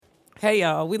Hey,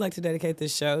 y'all. We'd like to dedicate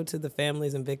this show to the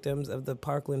families and victims of the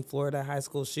Parkland, Florida high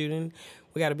school shooting.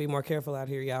 We got to be more careful out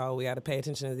here, y'all. We got to pay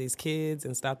attention to these kids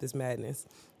and stop this madness.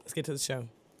 Let's get to the show.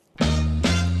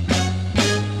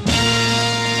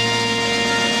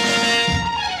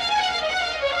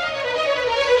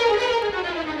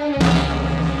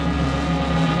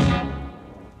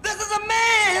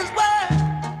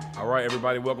 All right,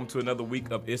 everybody, welcome to another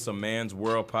week of It's a Man's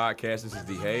World podcast. This is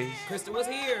D. Hayes. Krista was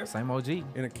here. Same OG.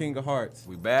 And a King of Hearts.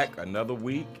 We back another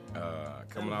week.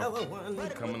 Coming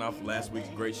off last week's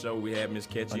great show. We had Miss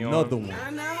Ketchy on. Another one. I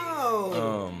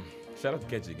know. Shout out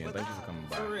to Ketchy again. Thank you for coming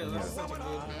by. For real. That's such a good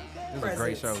This was a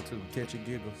great show, too. Catchy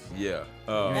giggles. Yeah.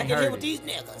 Back in here with these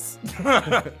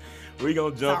niggas. We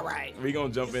gonna jump. All right. We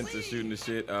gonna jump into shooting the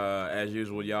shit as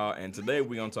usual, y'all. And today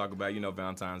we gonna talk about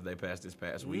Valentine's Day passed this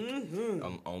past week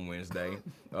on Wednesday.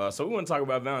 So we want to talk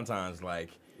about Valentine's, like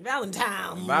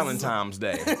Valentine's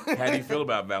Day. How do you feel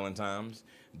about Valentine's?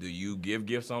 Do you give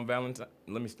gifts on Valentine's?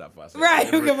 Let me stop for a second. Right.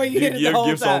 Do you give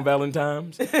gifts time. on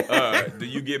Valentine's? Do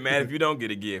you get mad if you don't get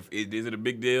a gift? Is it a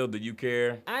big deal? Do you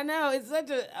care? I know. It's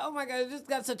such a, oh my God, it just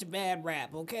got such a bad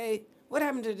rap, okay? What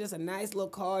happened to just a nice little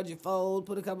card you fold,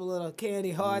 put a couple little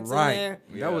candy hearts in there?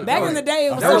 Yeah. Back in the day,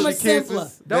 it was so much simpler.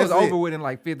 That was That's over it. with in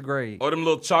like 5th grade. Or them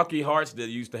little chalky hearts that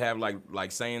used to have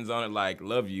like sayings on it, like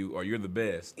 "love you" or "you're the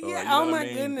best." Or, Yeah, you know oh what my I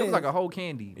mean? goodness. It was like a whole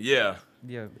candy. Yeah.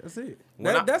 Yeah. That's it.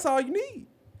 When That's all you need.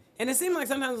 And it seemed like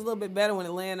sometimes it's a little bit better when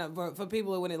it land for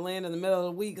people when it land in the middle of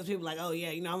the week because people are like, oh yeah,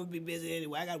 I'm gonna be busy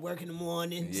anyway. I got work in the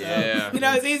morning, Yeah. so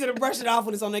it's easy to brush it off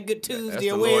when it's on that good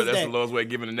Tuesday or That's Wednesday. the Lord's way of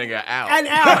giving a nigga an out. And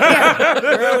out, yeah.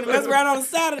 Girl, when it mess around on a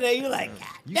Saturday, you're like,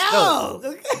 no.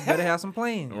 Better have some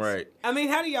plans. Right. I mean,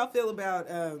 how do y'all feel about?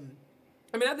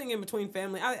 I think in between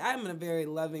family, I'm in a very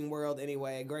loving world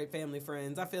anyway. Great family,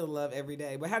 friends. I feel love every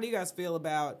day. But how do you guys feel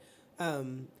about?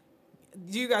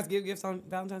 Do you guys give gifts on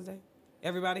Valentine's Day?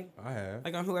 Everybody? I have.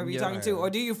 Like on whoever you're Yeah, talking I to? have. Or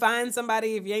do you find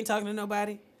somebody if you ain't talking to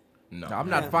nobody? No. No, I'm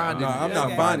not finding. No, I'm not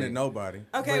Okay. finding nobody.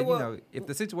 Okay, But, well, if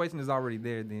the situation is already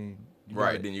there, then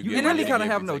Right, then you you get really one, kind of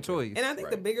you have get no to take choice. and I think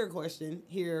the Right. bigger question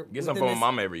here, Get something within from my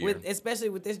mom every year. especially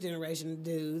with this generation of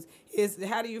dudes, is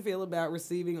how do you feel about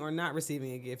receiving or not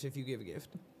receiving a gift if you give a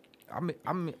gift? I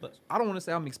don't want to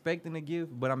say I'm expecting a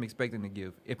gift, but I'm expecting a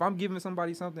gift. If I'm giving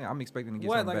somebody something, I'm expecting to get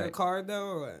What, something like a back. card though,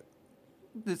 or what?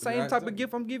 The same type of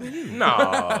gift I'm giving you.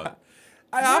 No.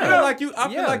 I feel like you. I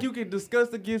feel Yeah. like you can discuss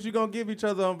the gifts you're gonna give each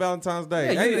other on Valentine's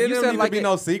Day. Yeah, Ain't- you it don't said need like to be it-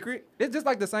 no secret. It's just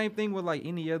like the same thing with like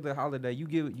any other holiday.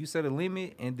 You set a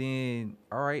limit, and then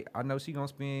all right, I know she gonna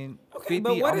spend. Okay, 50,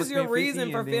 but what I'ma is your spend 50,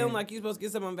 reason for and feeling then- like you're supposed to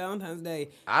get something on Valentine's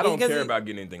Day? I don't Because care about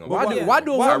getting anything on Why do Valentine's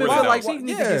Day. a I woman really feel like don't. she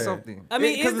needs to Yeah. get something? I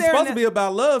mean, Because is it's there supposed to be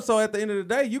about love. So at the end of the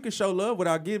day, you can show love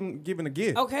without giving a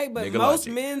gift. Okay, but Nigga most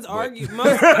logic. men's What? argue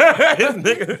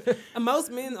Nigga.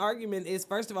 most men's argument is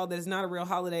first of all that it's not a real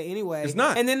holiday anyway. It's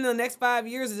not. And then in the next 5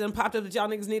 years, it's done popped up that y'all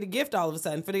niggas need a gift all of a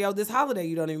sudden for this holiday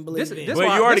you don't even believe in. This Well,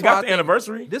 why- you already this why got I the think-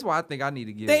 anniversary. This is why I think I need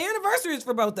to give. The anniversary is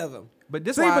for both of them. But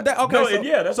this See, why but that, okay, No, so,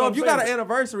 yeah, that's so what if I'm you got an saying.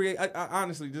 anniversary, I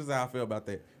honestly, this is how I feel about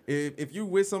that. If you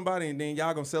with somebody and then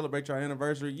y'all gonna celebrate your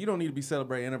anniversary, you don't need to be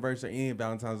celebrating anniversary and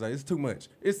Valentine's Day. It's too much.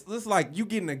 It's like you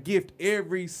getting a gift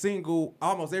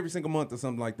almost every single month or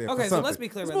something like that. Okay, for so something. let's be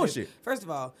clear It's about bullshit. this. First of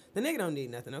all, the nigga don't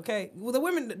need nothing, okay? Well, the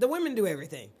women do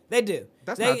everything. They do.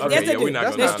 That's they, not true. yes, Okay, they yeah, do. we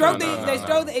not They gonna- stroke no, the. no, They no,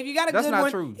 stroke no. the. If you got a That's good not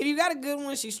one, true. if you got a good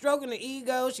one, she's stroking the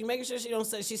ego. She making sure she don't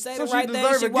say. She say So the she right thing.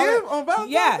 deserve She a walk- gift on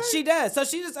Valentine's Yeah, Day? she does. So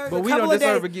she deserves But a we couple don't of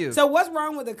deserve days. a gift. So what's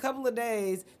wrong with a couple of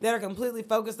days that are completely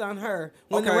focused on her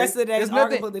when the Okay. rest of the days There's are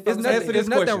nothing. completely There's focused on nothing, you? there's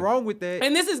nothing question. wrong with that.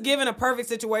 And this is given a perfect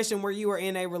situation where you are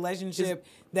in a relationship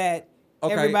that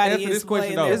Okay, everybody answer is this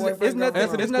question, playing though. their It's boyfriend, nothing,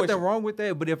 girlfriend. there's nothing question. wrong with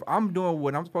that. But if I'm doing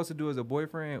what I'm supposed to do as a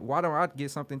boyfriend, why don't I get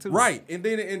something too? Right, and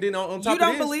then on top You of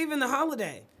don't this, believe in the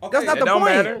holiday. okay, That's not It the don't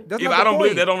point. matter. That's If not I the don't believe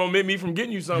point. that, don't omit me from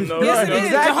getting you something. though. Yes, Right, it is.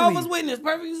 Exactly. Jehovah's Witness,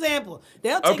 perfect example.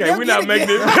 They'll take, Okay, they'll we're get not a making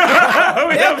gift. this. We're They'll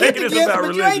not get making the this gift, about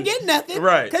but you ain't religion. getting nothing,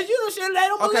 Right. Because you shit they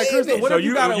don't Okay, believe Krista, in. what So if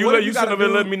you gotta shouldn't have do-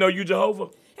 let me know you Jehovah.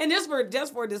 And just for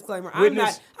a disclaimer,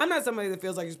 Witness. I'm not somebody that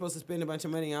feels like you're supposed to spend a bunch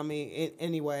of money on me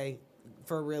anyway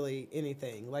for really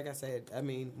anything. Like I said, I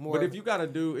mean more. But if you gotta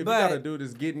do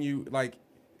this, getting you like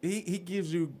he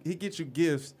gets you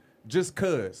gifts just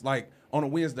cause on a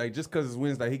Wednesday, just cause it's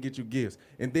Wednesday, he gets you gifts,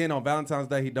 and then on Valentine's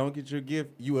Day he don't get you a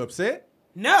gift, you upset?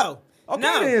 no. Okay,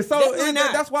 no, then. So definitely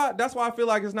not. that's why I feel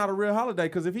like it's not a real holiday.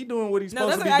 Because if he's doing what he's No,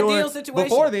 supposed to that's be an doing ideal situation.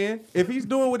 before then, if he's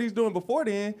doing what he's doing before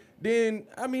then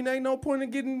I mean, ain't no point in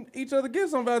getting each other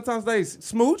gifts on Valentine's Day.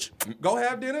 Smooch, go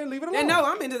have dinner and leave it alone. And no,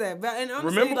 I'm into that. And honestly,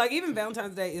 Remember- like even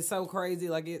Valentine's Day is so crazy.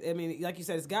 Like I mean, like you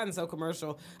said, it's gotten so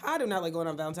commercial. I do not like going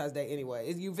on Valentine's Day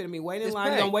anyway. You finna be waiting in It's line.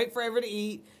 You're packed. gonna wait forever to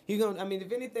eat. I mean,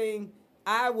 if anything,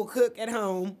 I will cook at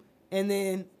home. And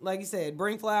then, like you said,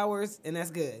 bring flowers, and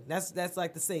that's good. That's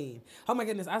like the scene. Oh my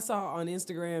goodness, I saw on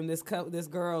Instagram this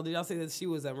girl. Did y'all see that she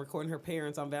was recording her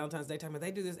parents on Valentine's Day time? But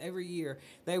they do this every year.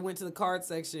 They went to the card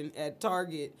section at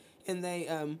Target, and they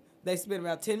spent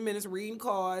about 10 minutes reading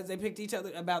cards. They picked each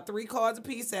other about 3 cards a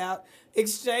piece out,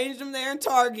 exchanged them there in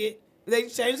Target. They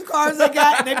changed the cards they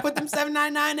got, and they put them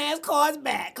 $7.99 ass cards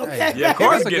back. Okay, yeah,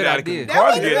 cards get out of control.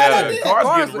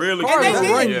 Cards get really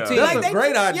crazy. That's a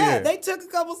great idea. Yeah, they took a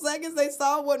couple seconds. They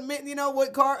saw what meant,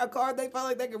 what card they felt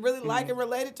like they could really like and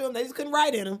relate it to them. They just couldn't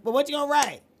write in them. But what you gonna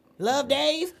write? Love,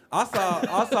 Dave. I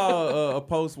saw a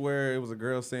post where it was a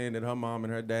girl saying that her mom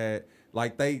and her dad,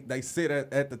 like they sit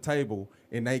at the table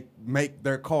and they make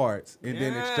their cards and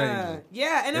then exchange them.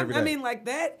 Yeah, and I mean like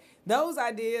that. Those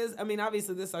ideas, I mean,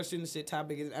 obviously this our shooting shit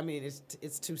topic is, I mean,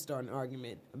 it's to start an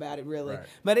argument about it really. Right.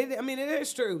 But it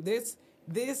is true.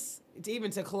 This even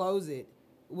to close it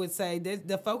would say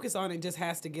the focus on it just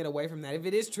has to get away from that. If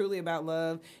it is truly about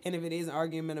love and if it is an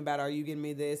argument about are you getting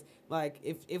me this, like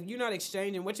if you're not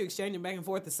exchanging, what you're exchanging back and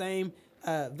forth the same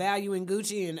value in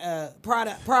Gucci and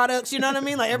products, you know what I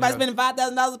mean? Like everybody's spending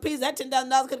 $5,000 a piece. That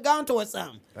 $10,000 could have gone towards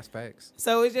something. That's facts.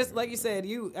 So it's just like you said.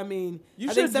 You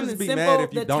shouldn't just be mad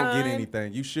if you don't get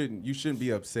anything. You shouldn't be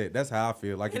upset. That's how I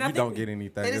feel. Like if you don't get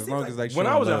anything, as long as they. When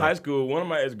I was in high school, one of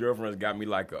my ex-girlfriends got me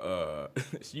like a,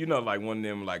 like one of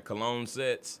them like cologne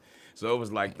sets. So it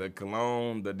was like the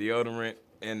cologne, the deodorant,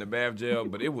 and the bath gel,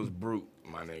 but it was Brute,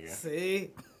 my nigga. See,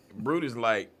 Brute is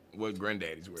like what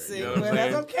granddaddies wear. See, you know what I'm saying?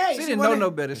 That's okay. She didn't know no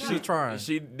better. She was trying.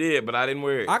 She did, but I didn't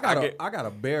wear it. I got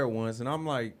a bear once, and I'm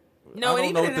like, no, I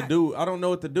don't know what to do. I don't know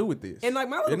what to do with this. And like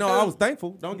my little cousins, I was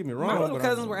thankful. Don't get me wrong. My little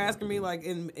cousins were asking me like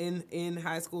in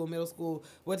high school, middle school,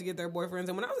 what to get their boyfriends.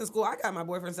 And when I was in school, I got my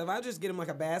boyfriend stuff. I would just get them like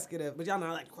a basket of, but y'all know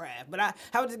I like crap. But I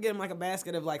would just get them like a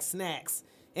basket of like snacks.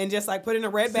 And just like put in a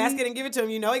red basket and give it to him.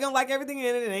 You know he gonna like everything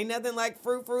in it. It ain't nothing like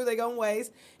fruit they gonna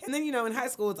waste. And then in high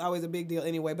school it's always a big deal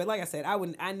anyway. But like I said,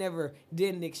 I never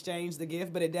didn't exchange the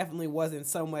gift, but it definitely wasn't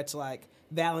so much like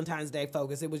Valentine's Day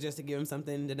focus. It was just to give him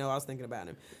something to know I was thinking about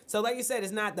him. So like you said,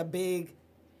 it's not the big,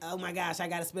 oh my gosh, I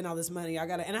gotta spend all this money.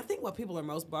 And I think what people are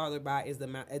most bothered by is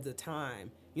the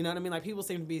time. You know what I mean? Like people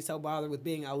seem to be so bothered with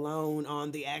being alone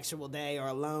on the actual day or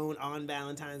alone on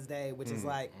Valentine's Day, which is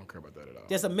like I don't care about that at all.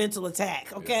 just a mental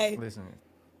attack, okay? Yeah. Listen.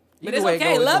 But it's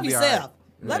okay. Love yourself.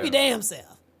 Right. Love your damn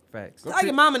self. Facts. Tell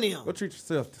your mama them. Go treat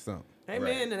yourself to something.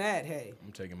 Amen to that. Hey.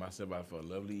 I'm taking myself out for a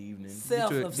lovely evening.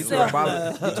 Self Get love.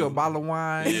 you a bottle of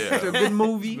wine. Yeah. Get you a good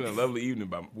movie. It's been a lovely evening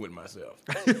with myself.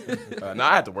 Now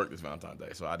I had to work this Valentine's Day,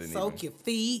 so I didn't Soak your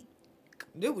feet.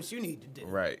 Do what you need to do.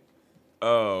 Right.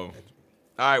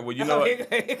 All right, well, you know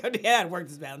what? Yeah, I worked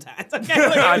this Valentine's. Okay,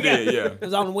 I did, yeah. It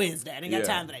was on Wednesday. I didn't got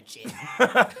time for that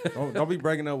shit. Don't be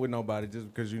breaking up with nobody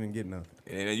just because you didn't get nothing.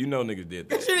 And niggas did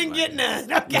that. You didn't get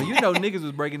none. Okay. Well, niggas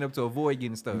was breaking up to avoid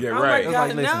getting stuff. Yeah, Oh right. my God,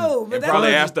 Like, listen, no. But And that's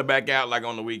probably asked her back out like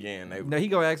on the weekend. No, he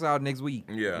gonna ask out next week.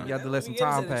 Yeah. You got to let some Get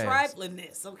into time the pass.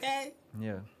 triflingness, okay?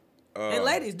 Yeah. And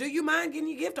ladies, do you mind getting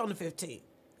your gift on the 15th?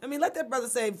 I mean, let that brother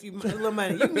save you a little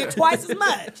money. You can get twice as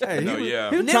much. Hey, No, he yeah.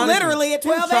 was And then literally at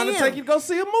 12 he was trying a.m. to take you to go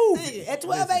see a movie. At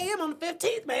 12 a.m. on the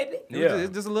 15th, baby. Yeah.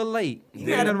 It's just a little late. You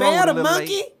Yeah. got a Nothing wrong bear, with the a little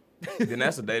monkey. late. Then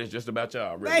that's a day that's just about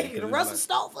y'all, really. Hey, the 'cause Russell it's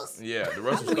Stoffers. Yeah, the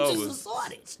Russell I thought we just Stovers. was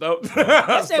sorted.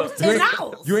 That shit was You 10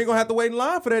 hours. You ain't gonna have to wait in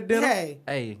line for that dinner. Hey.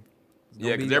 Hey.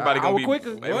 Yeah, because everybody gonna be quicker.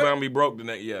 everybody gonna be broke the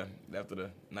next after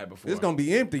the night before. It's gonna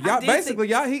be empty. I Y'all did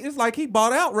basically it's like he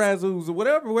bought out Razoo's or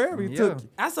wherever he Yeah. took you.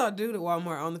 I saw a dude at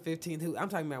Walmart on the 15th who I'm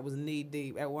talking about was knee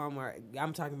deep at Walmart.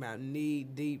 I'm talking about knee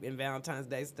deep in Valentine's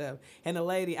Day stuff. And the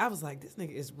lady, I was like, this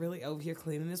nigga is really over here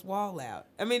cleaning this wall out.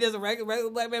 I mean, there's a regular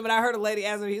black man, but I heard a lady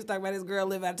ask him, he was talking about his girl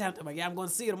live out of town. I'm like, yeah, I'm going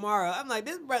to see her tomorrow. I'm like,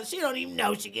 this brother, she don't even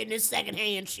know she getting this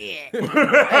secondhand shit. Hey,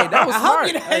 that was I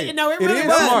smart. hope you know, it It really is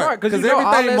was. smart 'cause because you know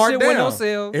all everything that marked shit went down. on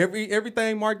sale.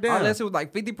 Everything marked down. Unless it was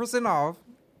like 50% off.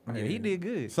 Yeah, he did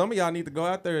good. Some of y'all need to go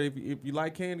out there if you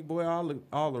like candy, boy.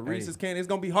 All the Reese's candy. It's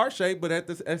gonna be heart shaped, but at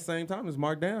the same time, it's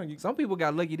marked down. Some people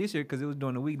got lucky this year because it was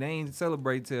during the week. They ain't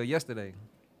celebrate till yesterday,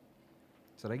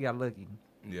 so they got lucky.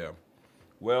 Yeah.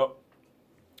 Well,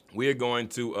 we are going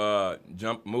to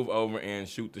move over and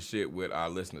shoot the shit with our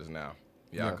listeners now.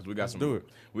 Yeah, because we got do it.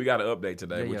 We got an update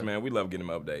today, Yeah, which yeah. man, we love getting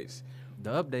them updates.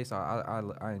 The updates,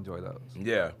 I enjoy those.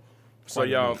 Yeah. So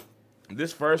y'all,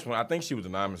 this first one, I think she was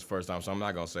anonymous first time, so I'm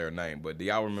not gonna say her name. But do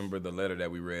y'all remember the letter that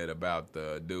we read about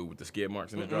the dude with the skid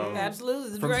marks in the drawers?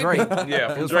 Absolutely. From Drake.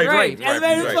 Yeah, from was Drake. from Drake.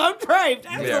 Drake. From Drake.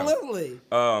 Absolutely.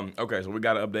 Okay, so we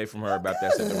got an update from her about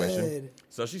that situation. Good.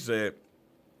 So she said,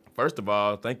 first of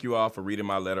all, thank you all for reading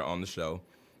my letter on the show.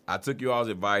 I took you all's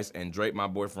advice and draped my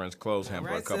boyfriend's clothes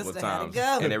hamper a couple of times,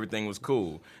 and everything was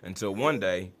cool until one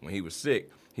day when he was sick,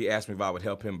 he asked me if I would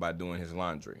help him by doing his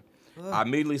laundry. I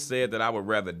immediately said that I would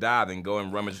rather die than go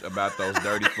and rummage about those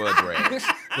dirty fudge rags.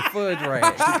 The fudge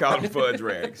rags. She called them fudge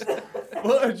rags.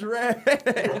 Fudge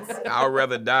rags. I would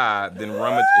rather die than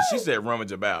rummage. She said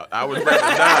rummage about. I would rather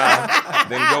die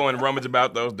than go and rummage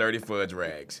about those dirty fudge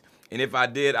rags. And if I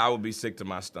did, I would be sick to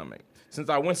my stomach. Since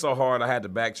I went so hard, I had to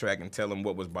backtrack and tell him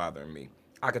what was bothering me.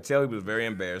 I could tell he was very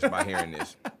embarrassed by hearing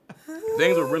this.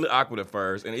 Things were really awkward at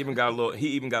first, and he even got a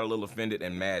little offended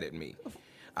and mad at me.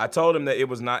 I told him that it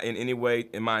was not in any way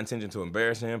in my intention to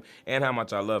embarrass him and how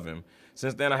much I love him.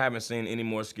 Since then, I haven't seen any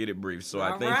more skidded briefs, so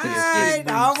I think he has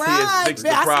fixed the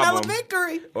problem. I smell a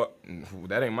victory. Or,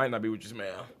 that might not be what you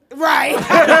smell. Right.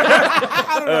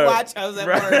 I don't know why I chose that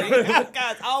word.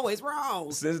 God's always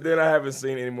wrong. Since then, I haven't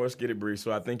seen any more skidded briefs,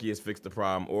 so I think he has fixed the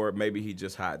problem, or maybe he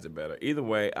just hides it better. Either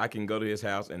way, I can go to his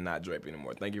house and not drape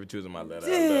anymore. Thank you for choosing my letter.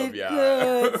 I love y'all.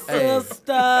 Good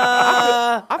sister.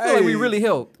 I feel like we really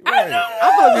helped. I know.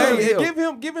 I feel like we really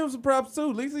helped. Give him some props too.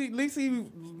 At least he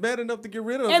bad enough to get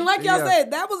rid of him. And like y'all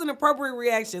said, that was an appropriate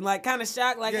reaction. Like kind of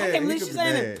shocked. Like I can't believe she's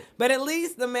saying it. But at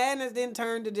least the madness didn't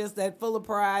turn to just that full of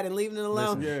pride and leaving it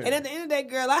alone. And at the end of the day,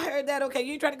 girl, I heard that. Okay,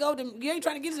 you ain't trying to go. You ain't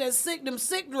trying to get to them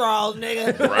sick draws,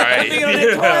 nigga. Right. Nigga on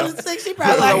that toilet sick. She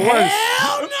probably like,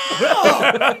 hell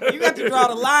no. You got to draw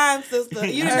the line, sister.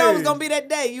 You didn't know it was gonna be that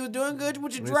day. You was doing good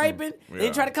with your draping. Then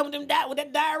you try to come with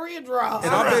that diarrhea draw. And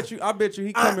I bet you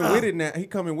he coming with it now. He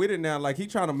coming with it now. Like he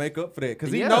trying to make up for that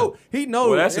because he knows.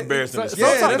 Well, that's embarrassing.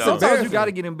 Sometimes you got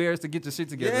to get embarrassed to get your shit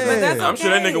together. But that's okay. I'm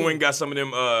sure that nigga went and got some of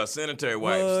them sanitary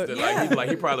wipes.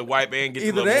 He probably wipe and get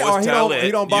either the little moist towelette.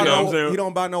 He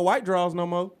don't buy no white drawers no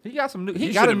more. He got some new.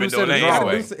 He got a new set of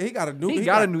drawers. He got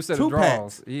a new set of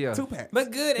drawers. Yeah, 2 packs.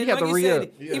 But good. He And got like to you re-up.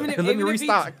 said, even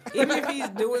if he's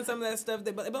doing some of that stuff,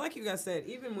 but like you guys said,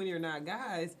 even when you're not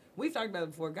guys, we've talked about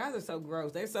it before. Guys are so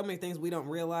gross. There's so many things we don't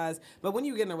realize. But when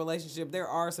you get in a relationship, there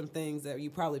are some things that you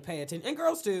probably pay attention, and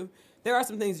girls too. There are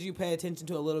some things that you pay attention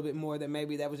to a little bit more that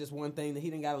maybe that was just one thing that he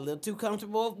done got a little too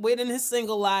comfortable with in his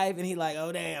single life, and he like,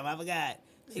 oh damn, I forgot.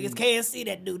 Niggas can't see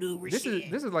that doo-doo This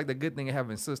shit. is like the good thing of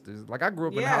having sisters. Like I grew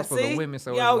up in a house full of women,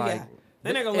 so it's like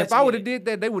if I would have did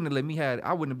that, they wouldn't have let me have it.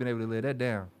 I wouldn't have been able to lay that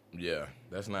down. Yeah,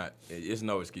 it's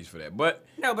no excuse for that. But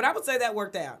no, but I would say that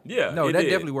worked out. Yeah, no, that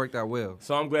definitely worked out well.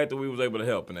 So I'm glad that we was able to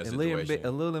help in that situation.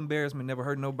 A little embarrassment never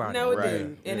hurt nobody. No, it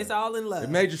didn't, and it's all in love. It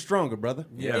made you stronger, brother.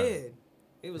 Yeah. It did.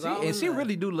 It was all and she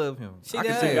really do love him. She I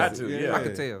does. Can tell. Got to, yeah. I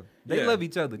could tell. They love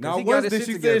each other. Now, once did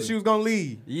she said she was gonna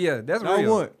leave? Yeah, that's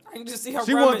real. I can just see her.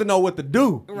 She wanted to know what to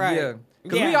do. Right. Yeah.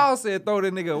 Because we all said throw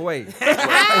that nigga away.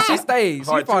 And she stayed. She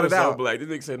fought it out. So black. This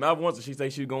nigga said not once did she say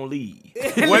she was gonna leave.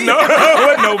 Wasn't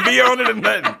no be on it or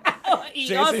nothing. She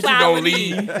didn't say she gonna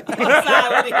leave.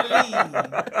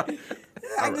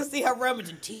 I can see her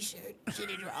rummaging t-shirt,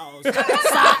 shitty drawers,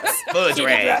 socks, fudge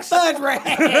rags.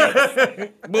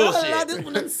 Bullshit. Oh, this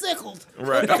one unsickled.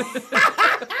 Right.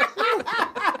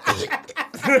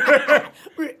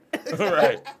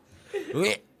 Right.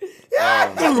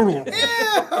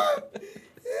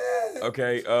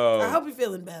 Okay. I hope you're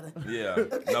feeling better. Yeah.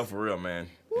 No, for real, man.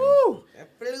 Woo! That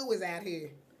flu is out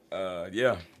here.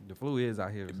 Yeah. The flu is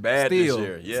out here. Bad still, this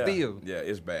year. Yeah. Still. Yeah,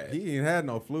 it's bad. He ain't had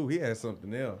no flu. He had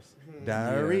something else.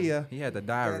 Diarrhea. He had the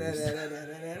diaries.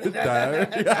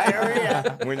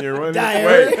 Diarrhea. When you're running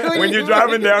away, when you're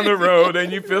driving down the road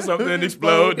and you feel something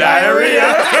explode,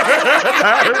 diarrhea.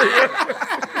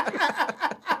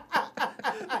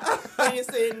 When you're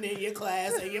sitting in your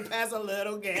class and you pass a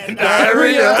little gas.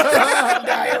 Diarrhea.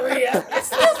 Diarrhea.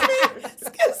 Excuse me.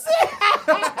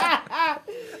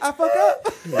 I fuck up.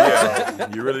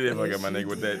 Yeah, you really did fuck up my nigga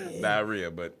with that diarrhea,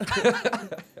 but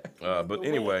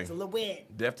anyway, it's a little wet.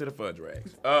 death to the fudge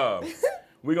rags.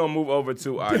 We're gonna move over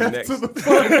to our next.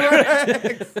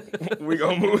 We're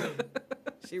gonna move.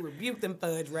 She rebuked them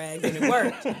fudge rags and it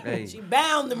worked. Hey. She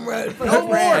bound them fudge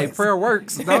Hey, rags. prayer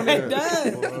works, don't It it? does.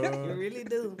 You really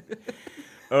do.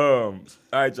 All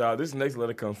right, y'all. This next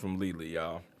letter comes from Lily,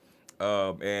 y'all,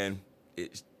 and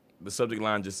the subject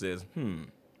line just says,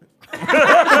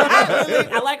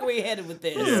 I like where you're headed with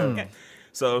this. Yeah. Okay.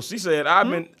 So she said, I've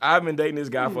been dating this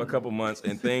guy for a couple months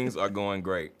and things are going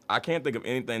great. I can't think of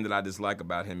anything that I dislike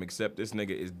about him except this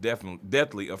nigga is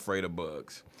deathly afraid of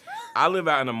bugs. I live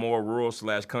out in a more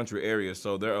rural/country area,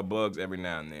 so there are bugs every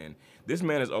now and then. This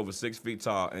man is over 6 feet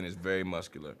tall and is very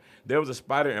muscular. There was a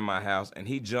spider in my house and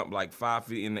he jumped like 5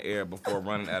 feet in the air before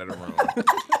running out of the room.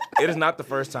 It is not the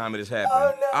first time it has happened.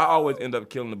 Oh, no. I always end up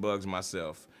killing the bugs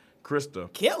myself. Krista,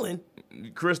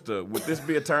 would this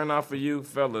be a turn off for you?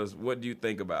 Fellas, what do you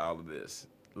think about all of this?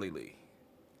 Lily.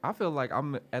 I feel like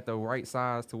I'm at the right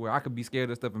size to where I could be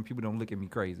scared of stuff and people don't look at me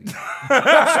crazy.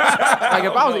 Like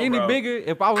if I was any bigger,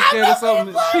 if I was scared of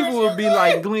something, people would be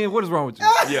like, "Glenn, what is wrong with you?"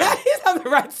 Yeah. He's on the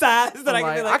right size. That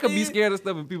I could be scared of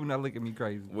stuff and people not look at me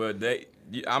crazy. Well,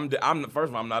 I'm first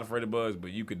of all, I'm not afraid of bugs,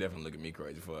 but you could definitely look at me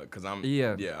crazy for it because I'm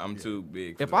I'm too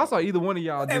big. If I saw either one of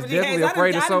y'all just definitely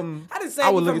afraid of something, I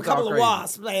would look look at a couple y'all of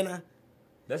wasps, Lena.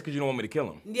 That's because you don't want me to kill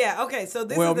them. Yeah. Okay. So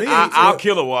this Well, is the me, thing. I'll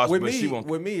kill a wasp, with but me, she won't.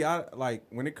 With me, I like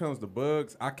when it comes to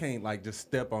bugs, I can't like just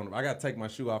step on them. I gotta take my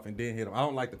shoe off and then hit them. I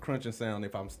don't like the crunching sound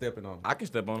if I'm stepping on them. I can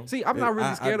step on them. See, I'm not really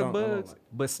I scared of don't bugs, like-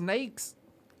 but snakes,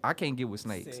 I can't get with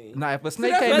snakes. See. Now, if a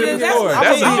snake that's came a in different the story. store,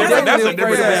 That's a different afraid of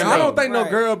story. snakes. I don't think no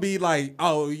Right. girl be like,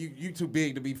 "Oh, you too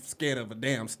big to be scared of a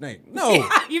damn snake." No,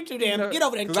 You too damn. Get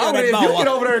over there and 'cause kill if that you boa. get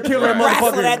over there and kill that Wrestle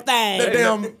motherfucker, that thing. that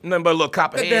damn, Nothing but a little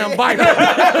copperhead. damn viper.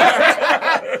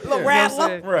 Little You know what I'm rattler.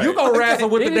 saying? Right. You gonna wrestle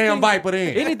with the damn Anything- viper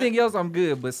then? Anything else, I'm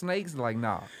good, but snakes, like,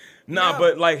 nah. Nah, No.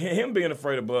 but like him being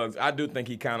afraid of bugs, I do think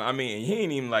he kind of. I mean, he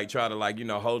ain't even like try to like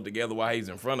hold it together while he's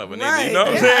in front of a nigga. Right, You know what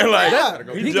I'm yeah, saying? Like yeah.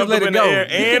 he He just jumped let up it in the go. air You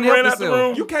can and help ran out the yourself.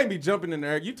 room. You can't be jumping in the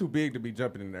air. You too big to be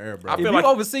jumping in the air, bro. I If feel you like-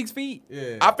 over 6 feet,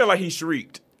 Yeah. I feel like he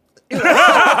shrieked.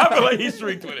 I feel like he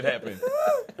shrieked when it happened.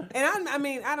 And I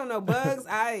mean, I don't know, bugs.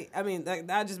 I mean,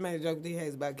 I just made a joke with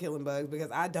D-Hayes about killing bugs because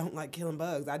I don't like killing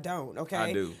bugs. I don't, okay?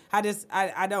 I do.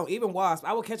 I don't. Even wasp.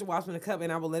 I will catch a wasp in a cup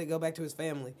and I will let it go back to his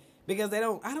family because I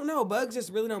don't know, bugs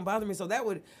just really don't bother me. So that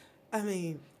would, I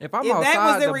mean. if I'm that was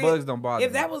outside, the rea- bugs don't bother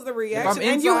If me. that was the reaction, I'm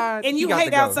inside, and he you got hate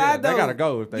to go. outside Yeah, they though, gotta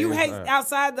go if they you hate inside.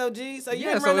 outside though, G. So you Yeah,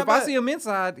 didn't so run if up I a- see him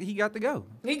inside, he got to go.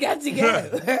 he got to go.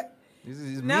 This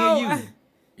is No, me and you.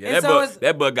 Yeah, And so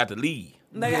that bug got the lead.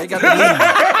 They He got got to the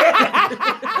lead.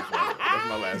 That's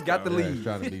my last. Got the time. Yeah, lead. he's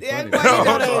trying to be Yeah, funny. boy, you know that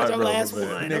I'm ain't sorry, your bro, last man.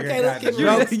 one. Nigga Okay, got let's get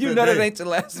jokes. real. You know that today. ain't your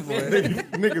last one.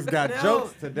 Niggas got No,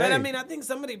 jokes today. but I mean, I think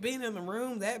somebody being in the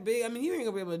room that big, I mean, you ain't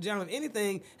gonna be able to jump. If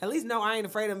anything, at least know I ain't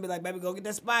afraid of him. Be like, baby, go get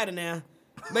that spider now.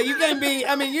 But you can't be.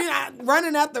 I mean, you're not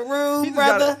running out the room,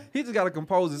 brother. He just got to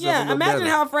compose himself. a Yeah, little imagine better.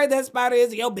 how afraid that spider is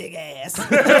of your big ass.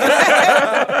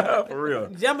 For real.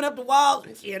 Jumping up the walls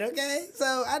and shit. Okay,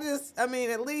 so I mean,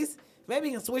 at least maybe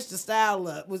you can switch the style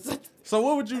up. So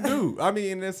what would you do? I mean,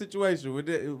 in that situation, would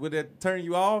that turn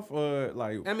you off or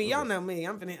like? I mean, y'all know me.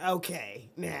 I'm finna, okay,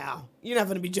 now. You're not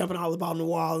finna be jumping all up on the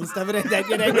wall and stuff. It ain't that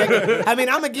good. I mean,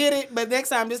 I'm gonna get it, but next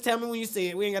time, just tell me when you see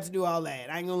it. We ain't got to do all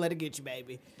that. I ain't gonna let it get you,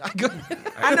 baby.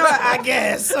 I know, I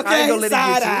guess. Okay, I ain't gonna let it get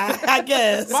you. side eye, I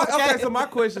guess. Okay, so my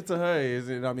question to her is,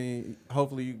 and I mean,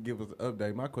 hopefully you can give us an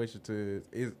update. My question to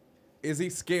her is he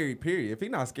scary? Period. If he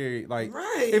not scary, like,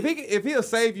 Right. if he'll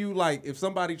save you, like, if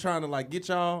somebody trying to like get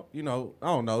y'all, you know, I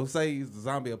don't know, say it's the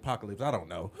zombie apocalypse, I don't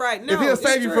know. Right, no, if he'll it's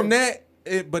save you true. from that,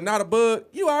 but not a bug,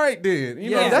 you all right then.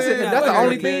 You know Yeah, what that's I'm it. saying? That's the Like,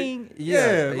 only okay. thing.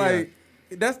 Yeah, Yeah, like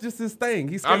that's just his thing.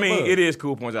 He's I mean, it is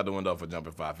cool points out the window for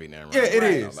jumping 5 feet in there. Yeah, it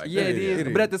is. Like yeah, that. it is. it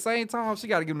is. But at the same time, she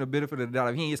got to give him the benefit of the doubt.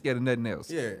 If he ain't scared of nothing else.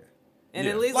 Yeah. And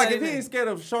Yeah. at least Like let if he him- ain't scared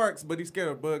of sharks, but he's scared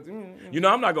of bugs. You know,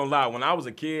 I'm not gonna lie. When I was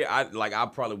a kid, I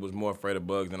probably was more afraid of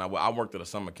bugs than I was. I worked at a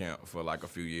summer camp for like a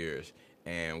few years,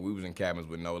 and we was in cabins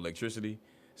with no electricity.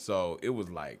 So it was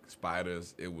like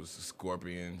spiders, it was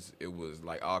scorpions, it was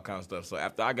like all kinds of stuff. So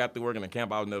after I got through working in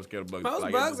camp, I was never scared of bugs. Most Like,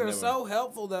 it bugs was are never- so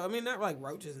helpful, though. I mean, not like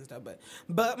roaches and stuff,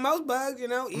 but most bugs, you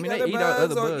know, eat mean, they other eat bugs.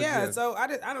 other Or, bugs, yeah, yeah. so I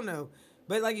don't know.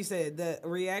 But like you said, the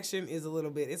reaction is a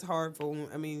little bit. It's hard for.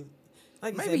 I mean,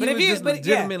 like you Maybe said, he but if was you, just but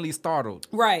yeah, legitimately startled.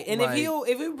 right. And like-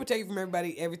 if he protect you from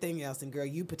everybody, everything else, and girl,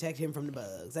 you protect him from the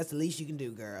bugs. That's the least you can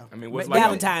do, girl. I mean, what's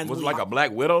Valentine's like week. a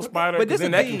black widow spider? But Because this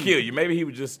then a that can thing. kill you. Maybe he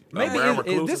was just Maybe brown is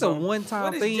recluse this or a something. one-time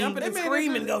What is thing? jumping and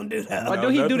screaming gonna do that? Or do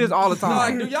he do this all the Like,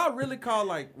 time? do y'all really call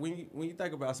like when you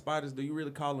think about spiders? Do you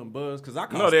really call them bugs? Because I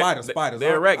call No, they're- spiders.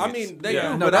 they're I arachnids. mean, they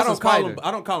Yeah. do, No, but that's I don't a call spider. them.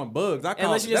 I don't call them bugs. I call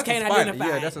Unless you just that's a can't spider.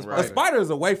 identify. Yeah, that's a it. spider. A spider is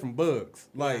away from bugs.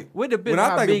 Like Well, it depends when on I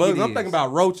how think of big bugs, it I'm is. thinking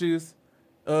about roaches.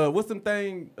 What's them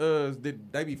thing?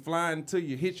 Did they be flying to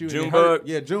you, hit you? and June it hurt? bug?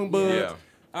 Yeah, June bugs.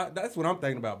 Yeah. That's what I'm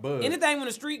thinking about. Bugs. Anything when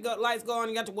the street lights go on,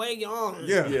 you got to wave your arms.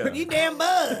 Yeah. Yeah. You damn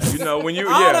bugs. You know, when you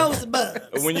All yeah. those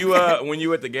bugs. When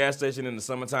you at the gas station in the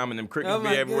summertime and them crickets Oh be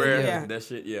my everywhere, goodness, yeah. that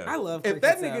shit, yeah. I love If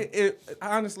that crickets, nigga,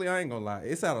 honestly, I ain't gonna lie,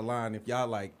 it's out of line if y'all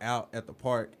like out at the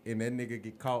park and that nigga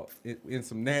get caught in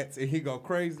some gnats and he go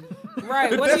crazy. though.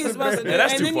 Right, what are you supposed to do? Yeah,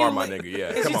 that's And too then far, you my li- nigga. Yeah,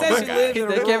 And come she on, said my she guy. lived in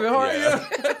Hit a that Kevin rural,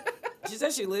 Hart. She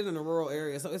said she lived in a rural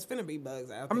area, so it's finna be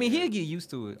bugs out there. I mean, he'll get used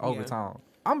to it over Yeah. time.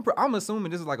 I'm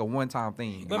assuming this is like a one-time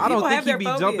thing. But I don't people think have he'd their be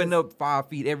phobias. jumping up 5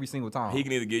 feet every single time. He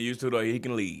can either get used to it or he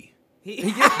can leave.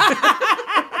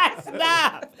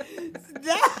 Stop!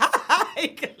 Stop! He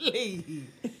can leave.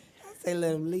 I say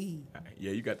let him leave.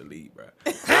 Yeah, you got the lead, bro.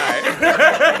 All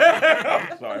right.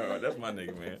 I'm sorry, that's my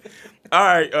nigga, man. All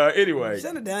right. Anyway,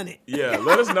 Should have done it. yeah.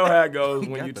 Let us know how it goes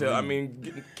when you tell. I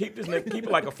mean, keep this nigga, keep it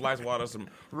like a Fly Swatter, some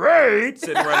raid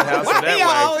sitting around the house. So Y'all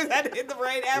that always had to hit the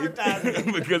raid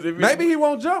advertising. way, because if Maybe he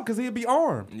won't jump because he'll be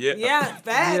armed. yeah, Yeah,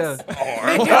 facts.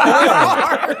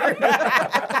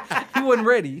 He wasn't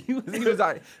ready. He was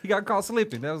like, he got caught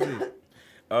slipping. That was it.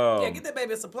 Yeah, get that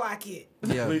baby a supply kit.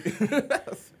 Yeah.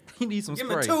 He needs some Give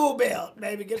him a spray. tool belt,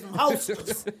 baby. Get some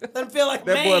holsters. Let him feel like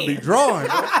That man. boy be drawing.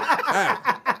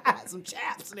 Some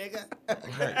chaps, nigga.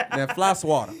 That fly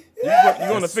swatter. you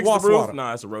want to fix the Swat roof? swatter.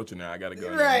 Nah, it's a roach in there. I gotta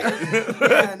go. Right.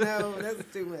 Yeah, no, that's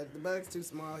too much. The bug's too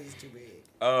small. He's too big.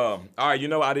 All right, you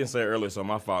know I didn't say it earlier, so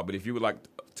my fault. But if you would like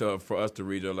for us to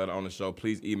read your letter on the show,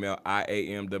 please email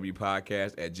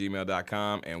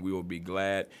iamwpodcast@gmail.com, and we will be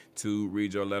glad to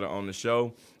read your letter on the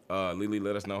show. Lily,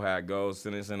 let us know how it goes.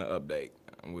 Send us an update,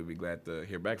 and we'll be glad to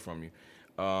hear back from you.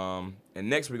 And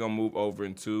next, we're going to move over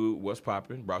into What's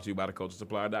Poppin', brought to you by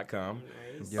theculturesupplier.com.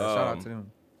 Nice. Yeah, shout out to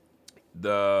them.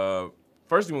 The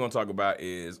first thing we're going to talk about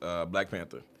is Black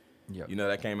Panther. Yeah. You know,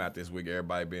 that came out this week.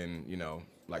 Everybody been,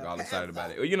 like all excited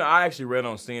about it. You know, I actually read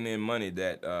on CNN Money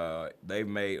that they've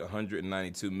made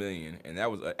 $192 million, and that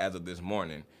was as of this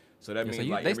morning. So that means so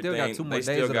like they everything. still got 2 more they days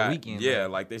still of the got, weekend, yeah, though.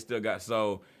 like they still got.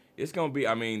 So it's gonna be.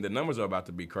 I mean, the numbers are about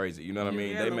to be crazy. You know what I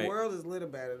mean? Yeah, They the made. world is lit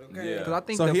about it, okay? Yeah. Because I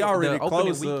think So he already the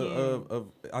opening close weekend. of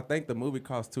I think the movie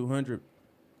cost 200,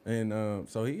 and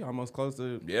so he almost close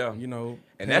to Yeah. and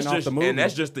And that's off just the movie. and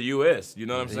that's just the U.S. You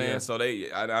know what I'm saying? Yeah. So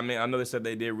I mean, I know they said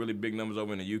they did really big numbers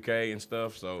over in the U.K. and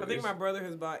stuff. So I think it's- my brother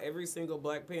has bought every single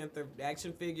Black Panther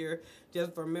action figure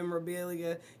just for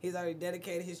memorabilia. He's already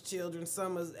dedicated his children's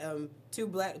summers to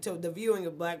the viewing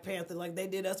of Black Panther, like they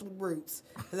did us with Roots.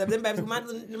 Because them babies, my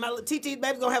little TT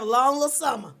baby's gonna have a long little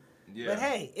summer. Yeah. But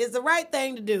hey, it's the right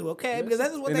thing to do, okay? Because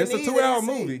that's what and they it's need. a 2-hour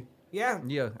movie. Yeah,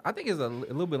 Yeah, I think it's a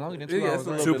little bit longer than 2 Yeah, hours. it's a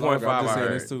though. little bit longer. 2.5 I'm just saying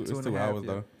hours. it's Two and a 2 half, hours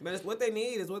yeah. though. but it's what they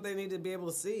need. Is what they need to be able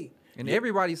to see. And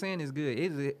everybody's saying it's good.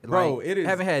 It's like, Bro, it is.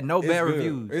 haven't had no it's bad good.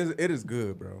 reviews. It is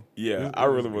good, bro. Yeah, It I is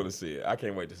really good. want to see it. I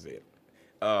can't wait to see it.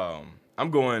 I'm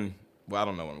going. Well, I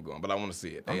don't know when I'm going, but I want to see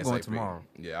it. I'm going ASAP. tomorrow.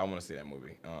 Yeah, I want to see that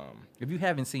movie. If you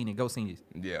haven't seen it, go see it.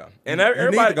 Yeah, and You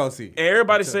everybody need to go see it. And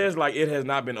everybody says like it has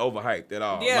not been overhyped at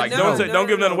all. Yeah, like no, don't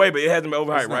give no. nothing away, but it hasn't been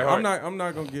overhyped, It's right? not- Hart? I'm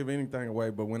not gonna give anything away,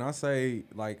 but when I say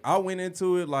like I went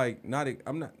into it like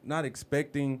I'm not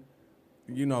expecting,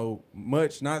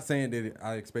 much. Not saying that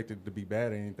I expected it to be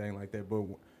bad or anything like that, but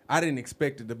I didn't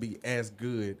expect it to be as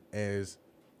good as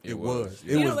it was.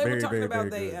 Yeah. It You was know, they very, were talking very, about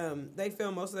very good. they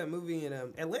filmed most of that movie in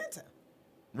Atlanta.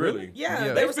 Really? Yeah,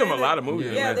 Yeah. They were film a saying lot that- of movies.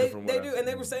 in Yeah, Atlanta they from they what do, I- and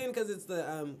they were saying because it's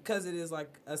because it is like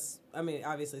I mean,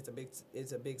 obviously it's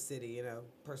a big city,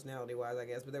 personality wise, I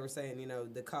guess. But they were saying,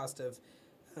 the cost of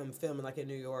filming like in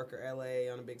New York or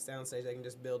LA on a big soundstage, they can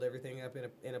just build everything up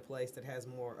in a place that has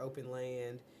more open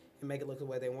land and make it look the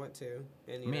way they want to.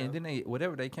 And Man, then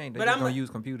whatever they can't, they But just I'm gonna like- use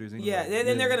computers. Anyway. yeah, and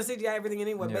then they're gonna CGI everything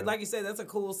anyway. Yeah. But like you said, that's a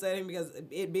cool setting because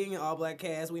it being an all black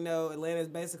cast, we know Atlanta is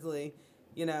basically,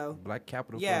 Black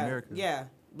capital for yeah, America. yeah,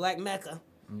 Black Mecca.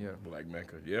 Yeah. Black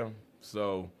Mecca, yeah.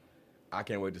 So I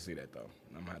can't wait to see that though.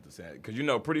 I'm gonna have to say it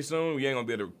because pretty soon we ain't gonna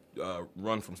be able to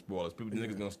run from spoilers. People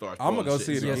niggas gonna start. I'm gonna go spoiling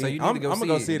see it shit, Yeah, again. so you need I'm to go gonna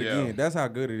go see see it. it Yeah. again. That's how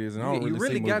good it is, and I don't You really,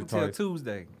 really see got movies till twice.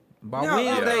 Tuesday. By No,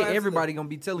 Wednesday, absolutely. everybody gonna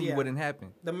be telling you Yeah. what didn't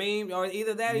happen. The meme, or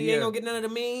either that or you Yeah. ain't gonna get none of the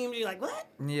memes. You're like, what?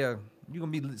 Yeah, you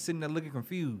gonna be sitting there looking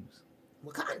confused.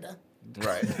 Wakanda.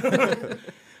 Right.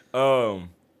 All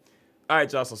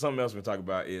right, y'all. So something else we're talking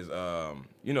about is,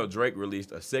 Drake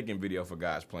released a second video for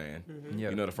God's Plan.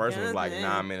 Yeah, The first one was like Yeah,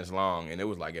 9 minutes long, and it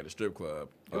was like at a strip club.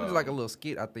 it was like a little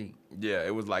skit, I think. Yeah,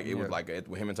 it was like Yeah.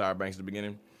 with him and Tyra Banks at the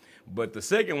beginning. But the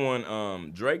second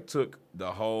one, Drake took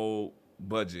the whole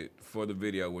budget for the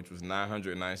video, which was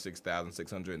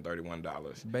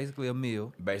 $996,631. Basically a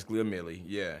meal. Basically a milli,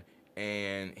 yeah.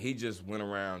 And he just went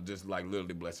around just like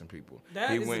literally blessing people. That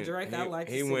he is went, the Drake he, I like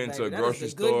to He see, went to a baby. That grocery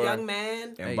is the good store young man.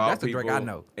 and Hey, bought that's the people. Drake I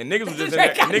know. And niggas was just in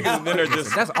Drake there, I niggas was in there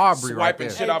just That's Aubrey right swiping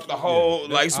there. shit off the whole,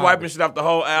 like swiping shit off the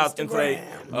whole out into they.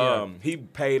 Instagram. He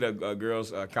paid a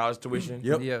girl's college tuition.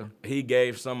 Yep. Yeah. He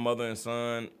gave some mother and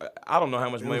son. I don't know how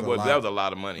much money it was was. a But that lot. was a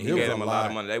lot of money. He It was gave a them a lot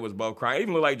of lot. money. They was both crying. It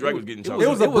even looked like Drake was getting choked. It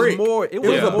was a brick. more. It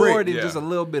was Yeah. more than Yeah. just a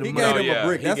little bit of He money. gave him yeah, a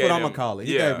brick. he That's gave what I'm him- gonna call it.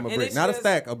 He yeah. gave him a And brick, it's not a just-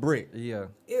 stack, a brick. Yeah.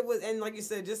 It was, and like you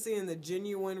said, just seeing the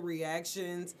genuine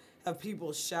reactions of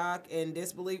people's shock and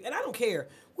disbelief. And I don't care.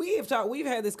 We've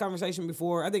had this conversation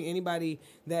before. I think anybody,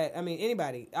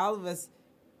 all of us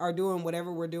are doing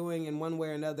whatever we're doing in one way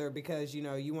or another because, you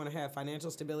know, you want to have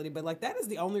financial stability. But, like, that is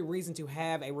the only reason to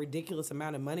have a ridiculous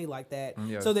amount of money like that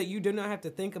so that you do not have to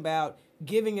think about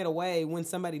giving it away when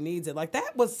somebody needs it. Like,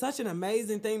 that was such an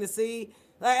amazing thing to see.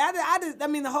 Like, I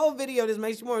mean, the whole video just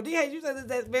makes you more. D.H., you said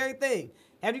that very thing.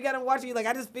 Have you got to watch it? Like,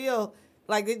 I just feel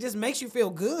like it just makes you feel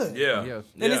good. Yeah. Yes.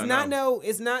 And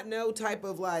it's not no type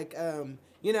of like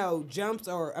you know, jumps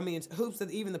or I mean it's hoops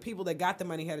that even the people that got the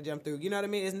money had to jump through. You know what I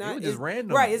mean? It's not It was just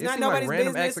random. Right, it's It not seemed like nobody's random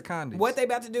business acts of kindness. what they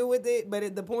about to do with it,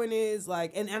 but the point is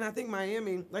like and I think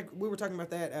Miami, like we were talking about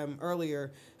that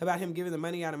earlier about him giving the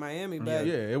money out of Miami, but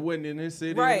Yeah, it wasn't in this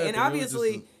city. right, or and nothing. It was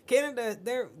obviously just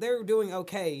Canada they're doing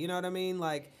okay, you know what I mean?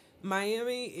 Like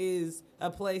Miami is a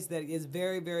place that is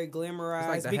very, very glamorized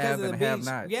like the because have of the and beach.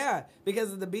 have-nots. Yeah,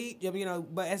 because of the beach, you know.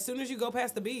 But as soon as you go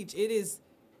past the beach, it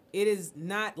is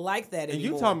not like that and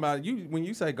anymore. you talking about when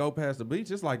you say go past the beach,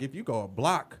 it's like if you go a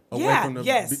block away Yeah, from the,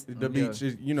 yes. the beach,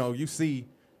 you know, you see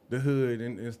the hood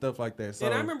and stuff like that. So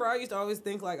And I remember I used to always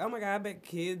think like, oh my God, I bet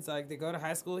kids like they go to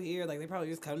high school here, like they probably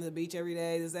just come to the beach every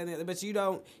day, this and that. But you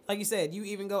don't, like you said, you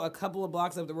even go a couple of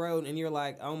blocks up the road and you're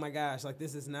like, oh my gosh, like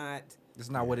this is not It's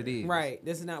not what it is. right.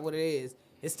 This is not what it is.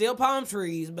 It's still palm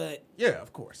trees, but yeah,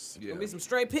 of course, Yeah. there'll be some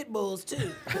stray pit bulls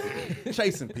too.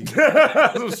 chasing people.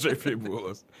 Some straight pit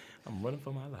bulls. I'm running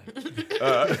for my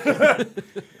life.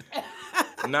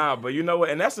 Nah, but you know what?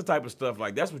 And that's the type of stuff,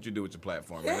 like, that's what you do with your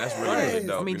platform, man. That's really, really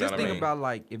dope. I mean, you know just what think I mean? about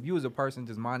like if you was a person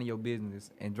just minding your business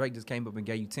and Drake just came up and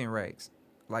gave you 10 racks,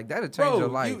 like that'd change your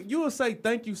Bro, life. you will say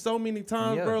thank you so many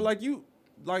times, Yeah. bro. Like you,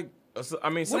 like I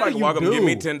mean, What somebody do can walk you up and give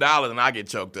me do? $10 and I get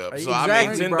choked up. So I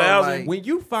Exactly, mean, bro, 10,000. like- when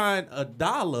you find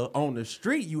 $1 on the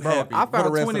street, you Bro, happy. I for the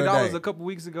found rest of the $20 day. a couple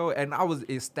weeks ago and I was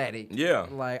ecstatic. Yeah.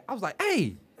 Like I was like,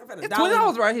 hey, I found it's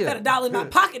 $20 right here. I had $1 in my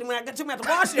pocket when I got to the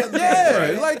wash the other Yeah,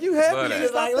 day. like you Love happy. that.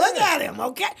 It's like, look at him,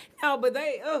 okay? No, but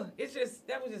it's just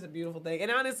that was just a beautiful thing.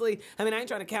 And honestly, I mean, I ain't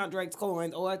trying to count Drake's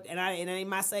coins, and it ain't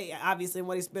my say, obviously,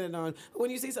 what he's spending on. But when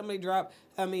you see somebody drop,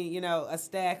 I mean, you know, a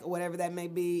stack or whatever that may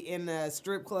be in a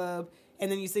strip club,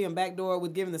 and then you see him backdoor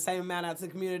with giving the same amount out to the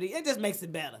community, it just makes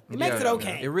it better. It makes it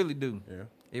okay. It really do. Yeah.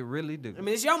 It really do. I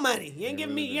mean, it's your money. You ain't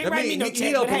giving me, you ain't I writing me mean, no he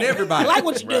check. But helping hey, everybody. I like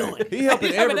what you're doing. He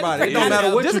helping everybody. It It don't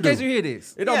matter what just you in case do. you hear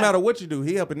this. It don't Yeah. matter what you do.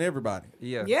 He helping everybody.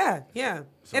 Yeah. Yeah.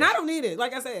 And I don't need it.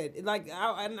 Like I said, like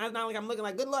it's not like I'm looking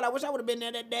like, good Lord, I wish I would have been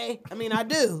there that day. I mean, I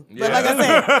do. But like I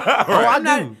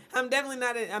said, I'm definitely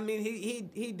not. I mean,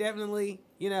 he definitely,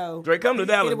 you know. Drake, come to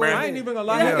Dallas, he the one man. that I ain't did. even gonna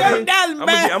lie. Yeah, He come to gave- Dallas,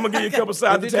 man. I'm gonna give you a couple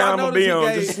sides of Did y'all town. I'm gonna be on.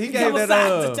 notice Just he gave Couple that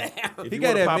sides to town. If he you gave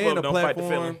wanna that pop man up, a don't fight the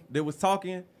platform feeling. that was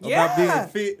talking Yeah. about being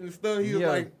fit and stuff. He was Yeah.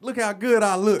 like, "Look how good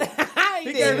I look." He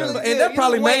He did gave really him, good. and that He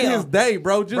probably did made well. his day,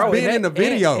 bro. Just Bro, being and in the that-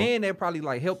 video. and that probably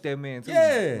like helped that man too.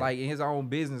 Yeah. Like in his own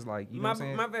business, like you know what I'm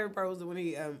saying. My favorite part was when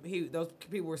he those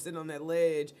people were sitting on that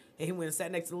ledge and he went and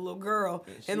sat next to the little girl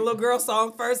and the little girl saw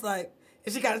him first like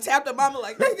and she kind of tapped her mama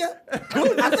like nigga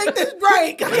I think this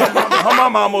Drake. Her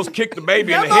mama almost kicked the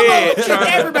baby in Her the mama head. kicked trying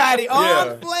to- everybody Yeah.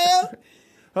 arms flare.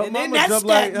 Her And then mama that jumped scat,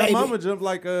 like baby.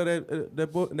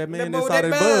 that man that boy, saw that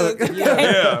that bug. bug.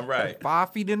 Yeah, right.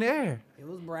 5 feet in the air. It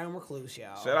was Brown Recluse,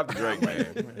 y'all. Shout out to Drake,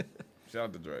 man. Shout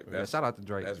out to Drake. Yeah, shout out to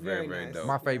Drake. That's very, Very very nice. dope.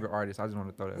 My favorite artist. I just want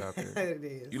to throw that out there. It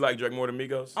is. You like Drake more than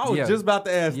Migos? I was Yeah. just about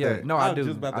to ask Yeah. that. No, I was do.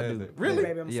 Just about to I ask do. that. Really? Really?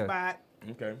 Baby, I'm Yeah. spot.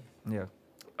 Okay. Yeah.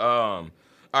 All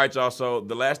right, y'all. So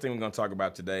the last thing we're gonna talk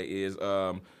about today is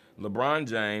LeBron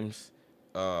James,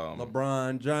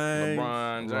 LeBron James,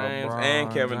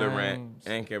 and Kevin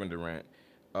James. Durant.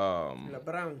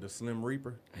 LeBron. the Slim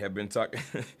Reaper. They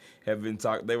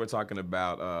were talking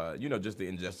about just the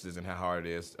injustices and how hard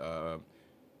it is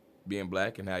being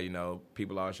black and how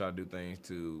people always try to do things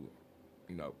to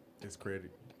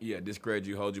Discredit. discourage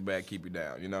you, hold you back, keep you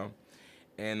down,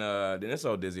 and then this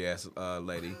old dizzy ass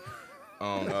lady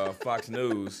on Fox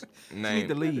News named need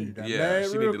to lead. yeah,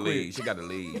 Mad she real need to quick. lead. She got to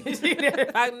lead. She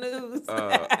did Fox News.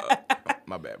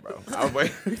 My bad, bro. I was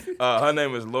waiting. Her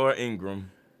name is Laura Ingraham.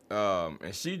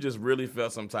 And she just really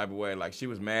felt some type of way. Like, she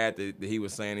was mad that he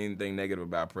was saying anything negative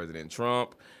about President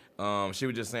Trump. She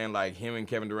was just saying, like, him and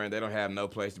Kevin Durant, they don't have no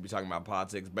place to be talking about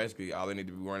politics. Basically, all they need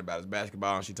to be worrying about is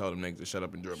basketball. And she told them niggas to shut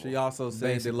up and dribble. She also said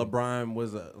Basically. that LeBron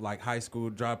was a high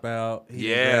school dropout. He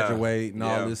Yeah. didn't graduate and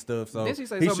Yeah. all this stuff. So Did she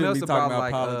say he something shouldn't else be talking about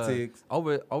about like politics.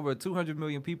 over 200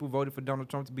 million people voted for Donald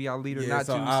Trump to be our leader, Yeah, not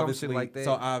so you, some obviously, shit like that.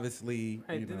 So obviously,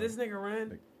 Hey, did this nigga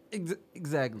run?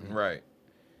 Exactly. Right.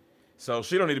 So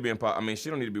she don't need to be in she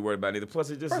don't need to be worried about it either.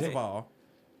 Plus, it just first of all,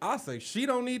 I say she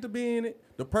don't need to be in it.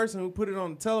 The person who put it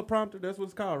on the teleprompter, that's what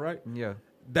it's called, right? Yeah.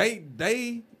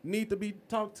 They need to be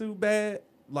talked to bad.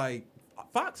 Like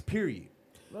Fox, period.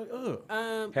 Like,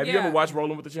 Have you yeah. ever watched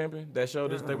Rolling with the Champion? That show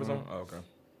that they was on? Oh, okay.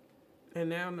 And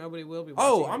now nobody will be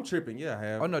Oh, watching. I'm tripping. Yeah, I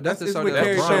have. Oh, no, that's the it's show with that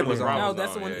Carrie LeBron Shepard. was on. Oh,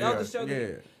 that's the one. Yeah. Oh, the show. Yeah.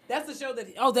 That's the show that.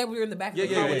 Oh, that we were in the back. Yeah, of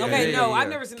the yeah, phone. yeah, Okay, yeah, no, yeah. I've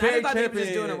never seen. I Carrie thought he was just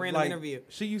Chapman, doing a random like, interview.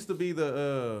 She used to be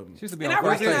the She used to be And on I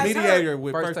First recognize Take. her. mediator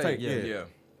with First First Take, Take. yeah. Yeah.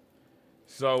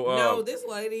 So No, this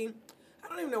lady, I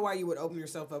don't even know why you would open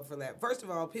yourself up for that. First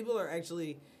of all, people are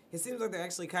actually, it seems like they're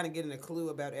actually kind of getting a clue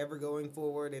about ever going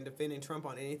forward and defending Trump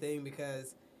on anything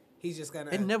because he's just going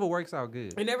to. It never works out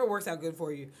good. It never works out good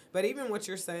for you. But even what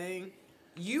you're saying,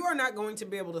 you are not going to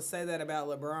be able to say that about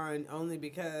LeBron only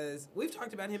because we've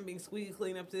talked about him being squeaky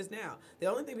clean up to this now. The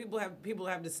only thing people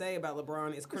have to say about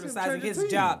LeBron is criticizing his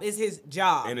job. Is his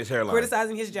job. And his hairline.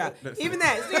 Criticizing his job. Even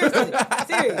that,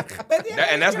 seriously. But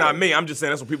and that's not me. I'm just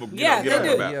saying that's what people yeah, get they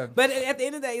on do. about. Yeah. But at the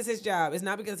end of the day, it's his job. It's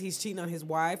not because he's cheating on his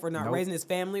wife or not raising his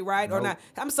family right or not.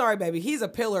 I'm sorry, baby. He's a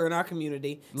pillar in our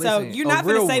community. So Listen, you're a not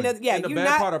going real to say one. nothing. Yeah, And the you're bad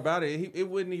not. part about it, it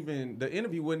wouldn't even, the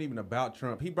interview wasn't even about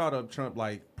Trump. He brought up Trump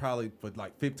probably for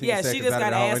 15 Yeah, she seconds just out got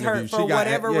of the whole ass hurt interview. for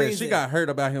whatever reason. She got hurt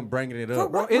about him bringing it For up.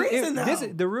 what It- reason, this though?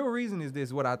 is, the real reason is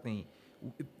this, what I think.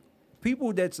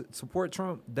 People that support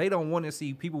Trump, they don't want to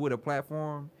see people with a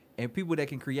platform and people that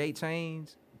can create change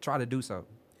try to do so.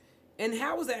 And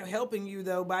how was that helping you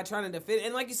though by trying to defend?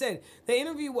 And like you said, the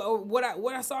interview, what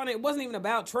I saw in it wasn't even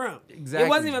about Trump. Exactly. It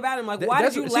wasn't even about him. Like, why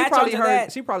That's did you what- latch onto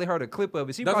that? She probably heard a clip of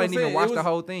it. She That's probably what didn't I'm even watch saying. the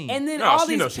whole thing. And then No, all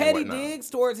she knows these she petty wasn't, nah. digs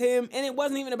towards him, and it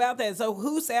wasn't even about that. So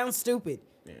who sounds stupid?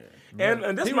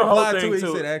 And that's He my whole replied thing to it.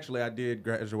 too. He said, actually, I did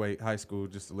graduate high school,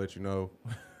 just to let you know.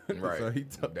 Right.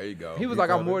 So There you go. he was he like,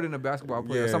 I'm told more her. than a basketball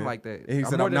player, or something like that. And he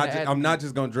said, more I'm than not, an I'm not athlete."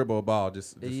 just going to dribble a ball,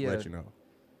 just to Yeah. let you know.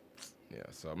 Yeah.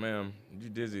 So, man, you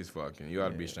dizzy as fucking. You ought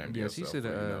to be ashamed of Yeah, yourself. she should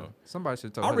have. you know. Somebody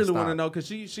should tell I her really to want to stop. know because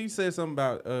she said something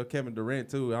about Kevin Durant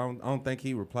too. I don't think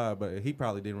he replied, but he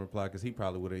probably didn't reply because he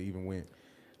probably would have even went.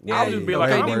 I would just be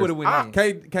like, KD I'm- would have went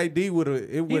in. KD would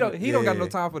have. He don't got no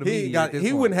time for the media at this He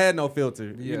point. wouldn't have no filter.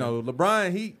 Yeah. You know,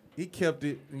 LeBron he kept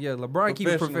it. Yeah, LeBron keep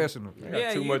it Professional. professional. You got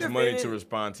Yeah, too you much money to defended-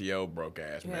 respond to your broke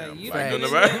ass, Yeah, man. you Like, defended- in the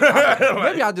back.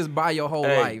 Maybe I'll just buy your whole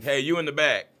life. Hey, you in the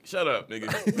back. Shut up, nigga.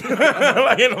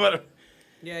 Like, you know what?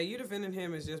 Yeah, you defending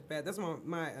him is just bad. That's what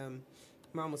my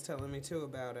mom was telling me too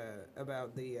about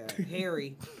the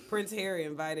Harry, Prince Harry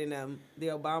inviting the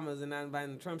Obamas and not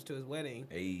inviting the Trumps to his wedding.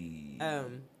 Hey.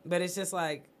 But it's just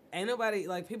like ain't nobody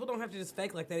like people don't have to just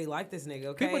fake like that. He like this nigga.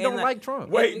 Okay, People And, don't like Trump.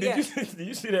 Wait, Yeah. did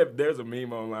you see that? There's a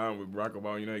meme online with Barack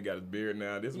Obama. You know he got his beard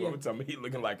now. This Yeah. woman told me he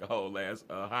looking like a whole ass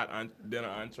dinner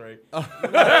entree.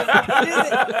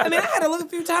 I mean, I had to look a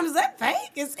few times. Is that fake?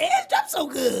 It's edged up so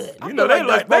good. You know feel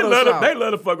like that's Photoshop. they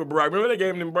love to fuck with Barack. Remember they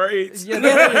gave him them braids. Yeah,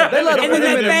 they let him And then put him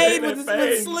that in the- fade that with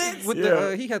fade. slits. with Yeah.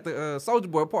 the he had the Soldier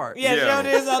Boy part. Yeah, Yeah. showed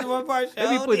this on one part. They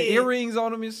be showed putting it. earrings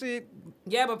on him and shit.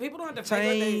 Yeah, but people don't have to fake like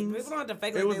they. Chains. People don't have to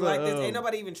fake It like was they like this. a, Ain't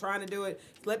nobody even trying to do it.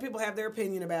 Let people have their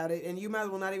opinion about it, and you might as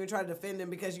well not even try to defend them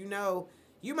because you know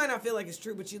you might not feel like it's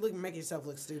true, but you make yourself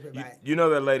look stupid by it. You know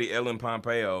that lady Ellen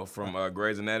Pompeo from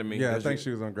Grey's Anatomy? Yeah, I That's- think she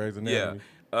was on Grey's Yeah.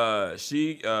 Anatomy.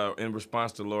 She in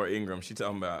response to Laura Ingraham, she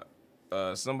talking about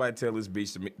somebody tell this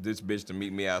bitch to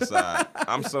meet me outside.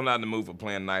 I'm so not in the mood for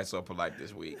playing nice or polite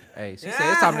this week. Hey, she said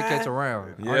it's time to catch a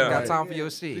round. I Yeah. ain't got time for your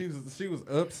She shit. was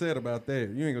upset about that.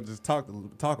 You ain't gonna just talk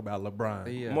about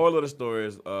LeBron. Yeah. Moral of the story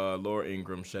is Laura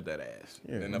Ingraham, shut that ass.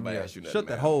 Yeah. And nobody Yeah. asked you nothing. Shut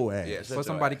that man. whole ass. Yeah, shut For your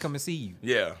somebody ass. come and see you.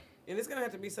 Yeah. And it's gonna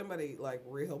have to be somebody like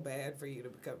real bad for you to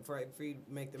become for you to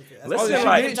make them feel. Listen, Oh, Listen, she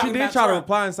like- did, she Talking did about try to Trump.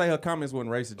 reply and say her comments weren't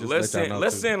racist. Just Let's let y'all send know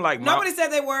let's too. send like Nobody said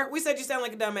they were. We said you sound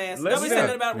like a dumbass. Let's Nobody said send,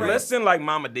 nothing about race. let's send like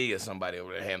Mama D or somebody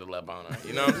over there handle up on her.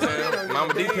 You know what I'm saying?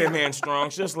 Mama D came here strong.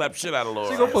 She'll slap shit out of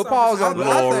Laura. She gonna put paws on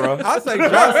Laura. I say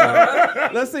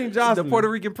Jocelyn. Let's sing Jocelyn. the Puerto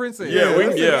Rican princess. Yeah, we-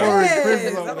 let's sing yeah. Puerto Rican Yes,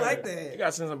 princess I over there. like You that.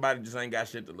 gotta send somebody who just ain't got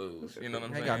shit to lose. You know what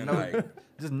I'm Ain't saying? got no, Like,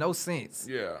 just no sense.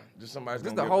 yeah, just somebody's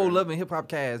Just gonna the get whole there. Love and Hip Hop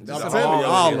cast. I'm Just telling all you,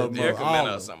 of all it. of them. They're all committed of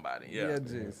or them. somebody. Yeah, Yeah.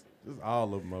 just. Just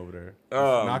all of them over there.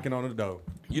 Um, Knocking on the door.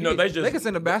 You know, they just They can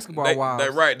send a basketball they, wives. they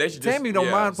right. They should just Tammy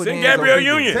don't mind putting send hands on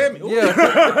Gabrielle people. Union. Tammy,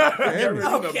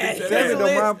 Yeah, Okay. Tammy That's a don't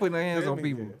list. mind putting her hands on Tammy,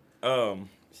 people.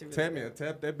 Tammy,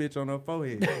 tap that bitch on her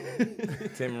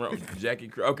forehead. Tim Rose, Jackie.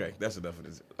 Okay, that's enough of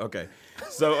this. Okay,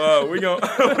 so we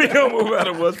gonna move out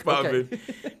of what's popping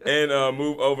and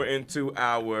move over into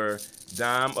our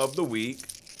dime of the week.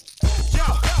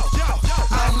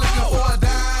 I'm looking for a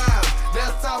dime.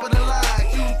 That's top of the line.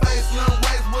 Cute face, slim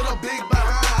waist with a big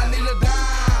behind. I need a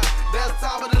dime. That's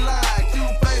top of the line.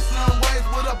 Cute face, slim waist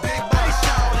with a big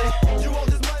behind. You want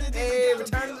this money? Hey,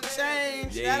 return of the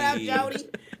change. Shout out, Yeah. Jody.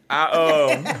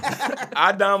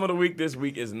 Our dime of the week this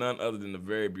week is none other than the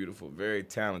very beautiful, very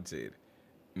talented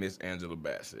Miss Angela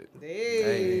Bassett.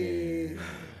 Hey.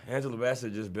 Angela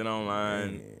Bassett just been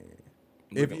online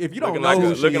If you don't looking know like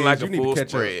who a, she looking is, like you a need to full catch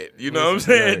spread. up. You know what I'm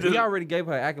saying? We Just- already gave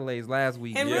her accolades last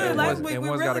week. And Yeah. really, last and week we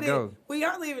one's really gotta go. didn't. We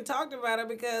hardly even talked about her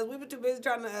because we were too busy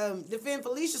trying to defend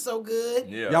Felicia so good.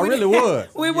 Yeah. Y'all We really didn't- was.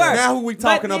 We Yeah. were. Now who we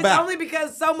talking but about? It's only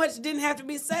because so much didn't have to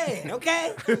be said.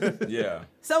 Okay. yeah.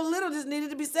 So little just needed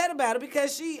to be said about it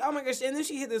because oh my gosh, and then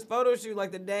she hit this photo shoot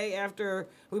like the day after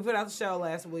we put out the show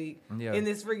last week Yeah. in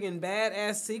this freaking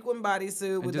badass sequin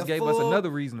bodysuit And with just the gave full, us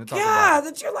another reason to talk God, about.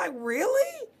 that you're like,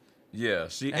 really? Yeah.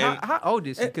 She And how old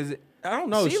is she? Because I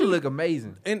don't know. she look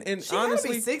amazing. And She gotta be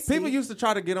honestly, 60. people used to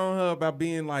try to get on her about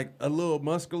being like a little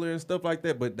muscular and stuff like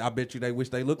that. But I bet you they wish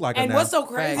they looked like her And now. what's so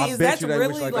crazy I is bet that's you they wish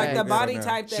really like like they the did body right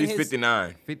now. type that she's his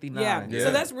 59. 59. Yeah. Yeah.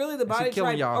 So that's really the And she body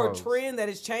killing type y'all or hoes. trend that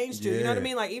it's changed to. You know what I Yeah.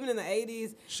 mean? Like even in the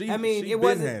 80s, She- I mean, she it been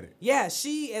wasn't. had it. Yeah,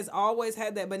 she has always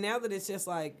had that. But now that it's just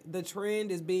like the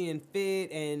trend is being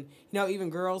fit and, even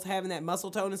girls having that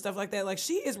muscle tone and stuff like that, like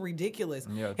she is ridiculous.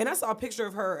 Yeah. And I saw a picture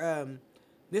of her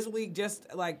this week,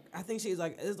 just like, I think she's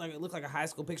like, it looked like a high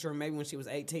school picture of maybe when she was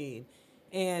 18.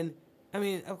 And I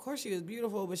mean, of course she was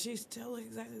beautiful, but she still looks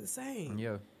exactly the same.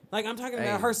 Yeah. Like I'm talking Hey,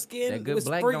 about her that skin good was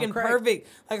black don't freaking crack. perfect.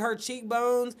 Like her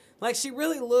cheekbones, like she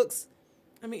really looks.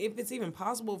 I mean, if it's even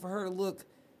possible for her to look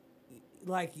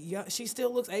like young, she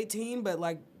still looks 18, but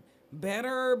like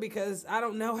better because I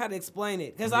don't know how to explain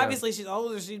it. Because Yeah. obviously she's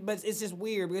older, but it's just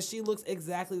weird because she looks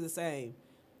exactly the same.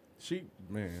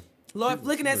 Man. Lord,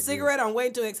 flicking that look cigarette on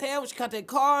waiting to exhale when she caught that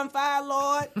car on fire,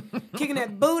 Lord. Kicking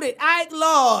that boot at Ike,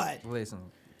 Lord. Listen.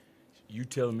 You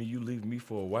telling me you leave me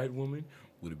for a white woman?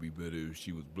 Would it be better if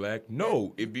she was black?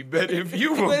 No, it'd be better if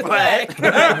you were With black. Woo,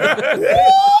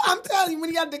 I'm telling you, when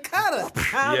you got Dakota,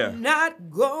 I'm Yeah. not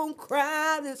gonna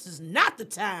cry. This is not the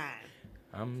time.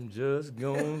 I'm just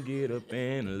gonna get up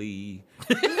and leave.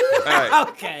 All right.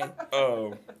 Okay.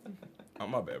 Oh,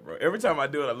 my bad, bro. Every time I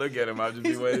do it, I look at him. I just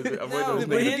be waiting. I'm waiting on this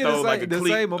No, nigga he to get throw like a the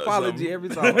cleat same or apology something. every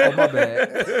time. Oh, my bad.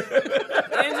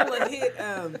 Angela hit.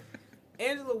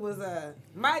 Angela was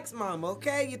Mike's mom.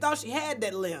 Okay, you thought she had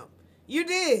that limp. You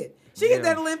did. She hit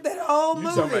Yeah. that limp that whole You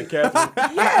movie. talking about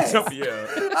Catherine? Yes.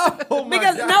 Yeah. Oh my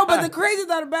Because God. no, but the crazy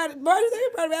thing about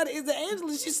it is that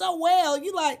Angela, she's so well.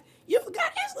 You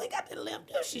forgot Angela got that limp,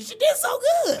 did she? She did so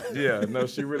good. Yeah, no,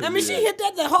 she really I mean, did. she hit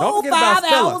that the Don't whole forget about 5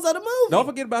 Stella. hours of the movie. Don't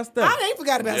forget about Stella. I ain't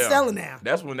forgot about Yeah. Stella now.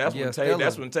 That's when Yeah, Tay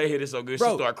Stella. hit it so good Bro,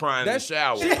 she started crying in the that-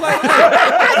 shower. She played,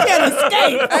 I can't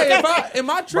escape. hey, am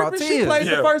I tripping? She Tears. played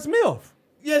Yeah. the first MILF.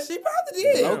 Yeah, she probably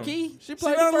did. Yeah. Okay. She She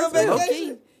played went the on a first little MILF.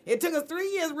 vacation. It took us 3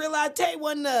 years to realize Tay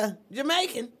wasn't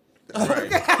Jamaican. Right.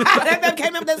 That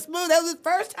came up that smooth. That was his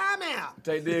first time out.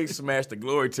 Tay Diggs smashed the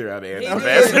glory tear out of He Angela did.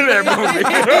 Bassett in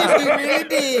that He really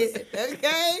did.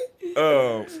 Okay?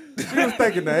 movie. She was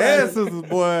taking the ancestors,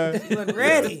 boy. She wasn't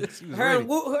ready. was Her ready. and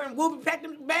Whoopi packed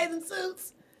them bathing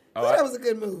suits. Oh, That was a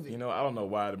good movie. You know, I don't know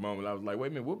why at the moment I was like, wait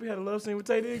a minute, Whoopi had a love scene with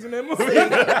Tay Diggs in that movie.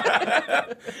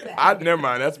 Never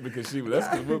mind. That's because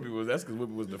Whoopi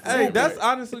was the Hey,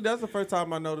 first. that's the first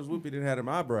time I noticed Whoopi didn't have them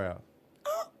eyebrows.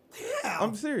 Yeah.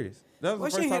 I'm serious. That was Well,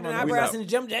 the she first had time an I noticed. eyebrows and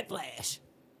Jump Jack Flash.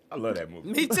 I love that movie.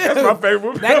 Me too. That's my favorite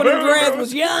Whoopi. Back when the grass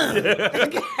was young.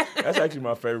 That's actually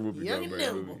my favorite Whoopi Young and Goldberg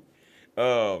nimble.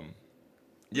 movie.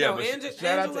 Yeah, No, but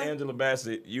shout out to Angela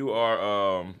Bassett. You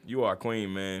are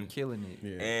queen, man. Killing it.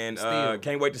 Yeah. And Still.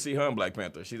 can't wait to see her in Black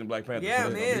Panther. She's in Black Panther. Yeah, so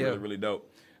that's gonna man. be really, really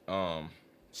dope.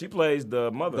 She plays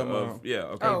the mother The of mom. okay.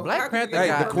 Oh, how Black could you Panther get Hey,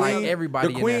 got the that? queen, like everybody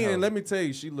the in queen, that hoe. and let me tell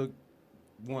you, she looked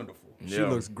wonderful. She Yeah.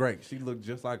 looks great. She looked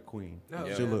just like Queen. Oh,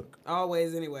 Yeah. She look.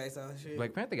 Always anyway, so shit.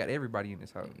 Black Panther got everybody in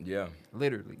this house. Yeah.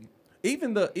 Literally.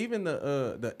 Even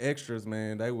the extras,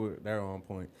 man, they're on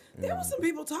point. There were some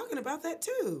people talking about that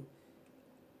too.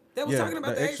 They was Yeah, talking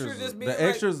about the extras just being the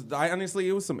extras. I honestly,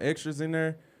 it was some extras in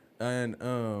there, and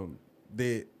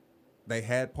they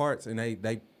had parts, and they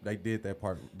did that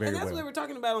part very and that's well. what they were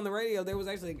talking about on the radio. There was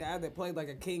actually a guy that played like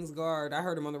a King's Guard. I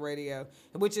heard him on the radio,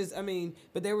 which is, I mean,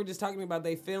 but they were just talking about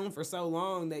they filmed for so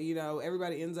long that,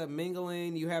 everybody ends up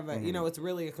mingling. You have a, it's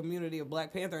really a community of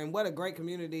Black Panther, and what a great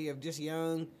community of just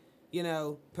young,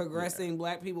 progressing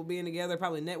Black people being together,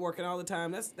 probably networking all the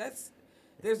time.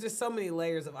 There's just so many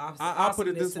layers of I'll put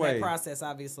it this to way. that process,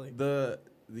 obviously.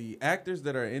 The actors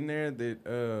that are in there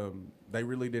that they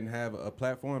really didn't have a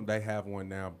platform, they have one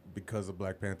now because of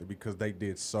Black Panther, because they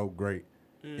did so great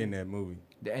in that movie.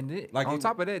 And Like on it-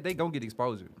 top of that, they gonna get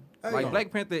exposure. Like yeah.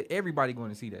 Black Panther, everybody going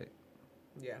to see that.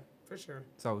 Yeah, for sure.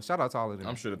 So shout out to all of them.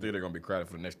 I'm sure the theater gonna be crowded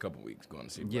for the next couple weeks going to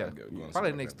see. Yeah, going to see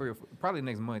probably Black next Panther. probably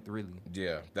next month, really.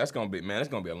 Yeah, that's gonna be It's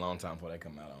gonna be a long time before they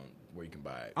come out on where you can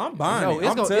buy it. I'm buying No, it. it's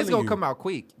I'm gonna telling you. come out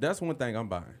quick. That's one thing I'm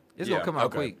buying. It's Yeah, gonna come out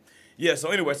okay. quick. Yeah. So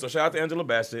anyway, shout out to Angela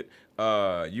Bassett. You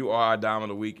are our Dime of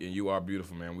the Week, and you are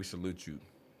beautiful, man. We salute you.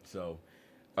 So,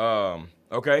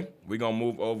 Okay, we're gonna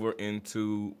move over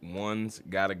into One's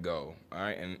Gotta Go. All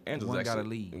right, and Angela's One gotta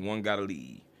actually- lead. One gotta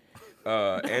lead.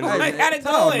 One Angela, gotta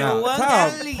go and Time one out.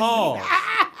 gotta leave. Pause.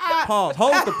 Pause.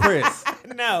 Hold the press.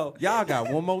 No. Y'all got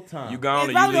one more time. you gone It's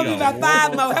or probably you gonna be leaving? about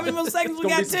 5 more. How many more seconds we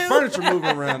It's gonna got? be some 2? furniture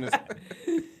moving around this.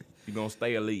 You gonna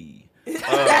stay a lead. If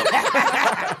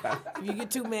you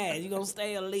get too mad, you're gonna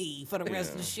stay a lead for the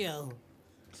rest of the show.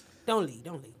 Don't leave.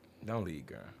 Don't leave. Don't leave,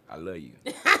 girl. I love you.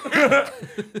 All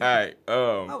right.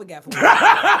 What we got for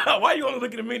Why you only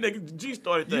looking at me, nigga? G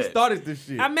started that. You started this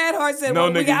shit. I'm mad hard said No,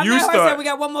 we nigga, got. you I'm mad hard start. said we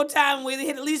got one more time. We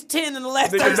hit at least 10 in the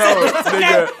last Nigga, 30 no, seconds.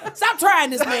 nigga. Stop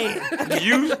trying this man.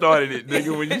 You started it,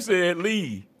 nigga, when you said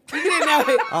leave. He didn't know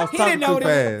it. I was He talking didn't know too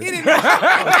this. fast. He didn't know.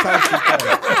 I was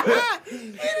talking too fast. He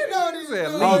didn't know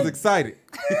this. I was excited.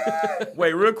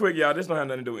 Wait, real quick, y'all. This don't have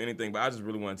nothing to do with anything, but I just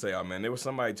really want to tell y'all, man. There was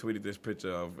somebody tweeted this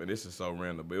picture of, and this is so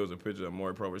random, but it was a picture of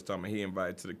Maury Povich talking about he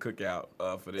invited to the cookout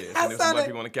for this. I And there was saw some black that.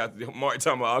 people on the couch. Maury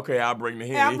talking about, okay, I'll bring the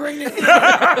Henny. I'll bring it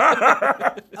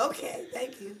in. Okay,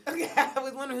 thank you. Okay, I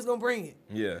was wondering who's gonna bring it.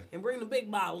 Yeah. And bring the big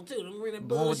bottle too. Don't bring that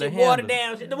one with the bullshit watered handle.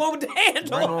 down shit. The one with the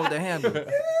handle. Bring on the handle.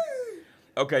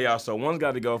 Okay, y'all. So One's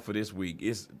got to go for this week.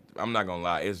 I'm not gonna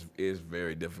lie. It's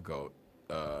very difficult.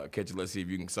 Catch it. Let's see if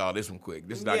you can solve this one quick.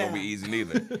 This is not gonna be Yeah. easy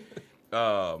neither.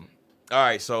 All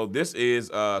right. So this is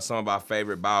some of our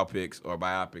favorite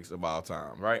biopics of all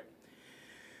time, right?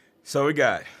 So we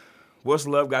got What's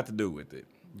Love Got to Do with It?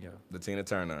 Yeah. The Tina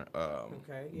Turner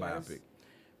Okay, yes. biopic.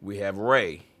 We have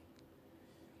Ray,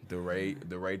 the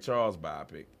Ray Charles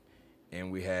biopic,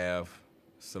 and we have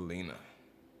Selena,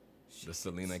 the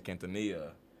Selena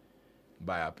Quintanilla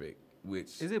biopic.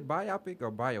 Which Is it biopic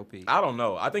or biopic? I don't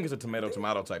know. I think it's a tomato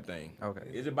type thing. Okay.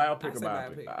 Is it biopic I or say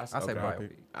biopic? biopic. I say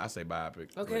biopic. I say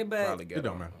biopic. Okay, but probably get It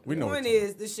don't on. matter. We know Point what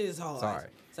is, this shit is hard. Sorry.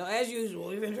 So as usual,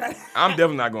 we've been trying. I'm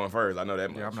definitely not going first. I know that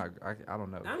much. Yeah, I'm not. I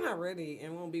don't know. I'm not ready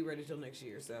and won't be ready till next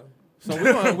year. So So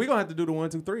we gonna have to do the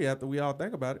 1, 2, 3 after we all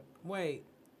think about it. wait.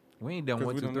 We ain't done 'Cause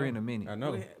 1, we 2, don't 3 know. in a minute. I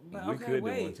know. But We okay, could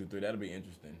wait. do 1, 2, 3. That'd be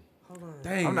interesting. Hold on.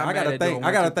 Dang, I'm not I gotta mad at think. doing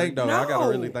I gotta 1, 2, 3. think though. I gotta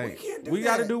really No, think. we can't do We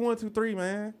gotta that. do 1, 2, 3,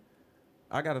 man.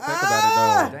 I gotta think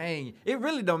about it though. Dang, it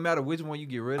really don't matter which one you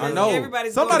get rid of. I know.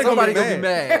 Everybody's Somebody going- Somebody gonna gonna be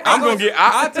mad. I'm gonna get.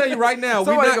 I'll tell you right now.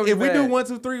 Somebody Not, gonna be if we do mad. 1,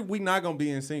 2, 3, we not gonna be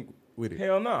in sync with it.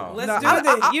 Hell no. Let's No, do I-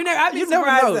 this. I- You never. I'd be you never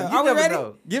surprised know. though. You Are we never ready?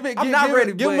 know. Give it. I'm give, not give,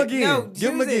 ready, Give them but- again. No,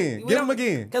 give them again. Give them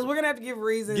again. Because we're gonna have to give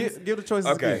reasons. Give the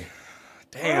choices Okay. again.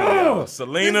 Damn. This is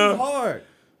Selena, hard.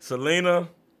 Selena,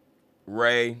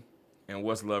 Ray, and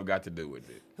What's Love Got to Do with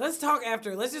It? Let's talk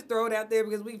after. Let's just throw it out there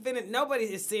because nobody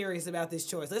is serious about this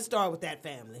choice. Let's start with that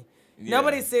family. Yeah.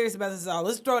 Nobody's serious about this at all.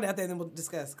 Let's throw it out there and then we'll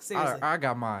discuss. Seriously. I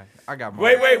got mine. I got mine.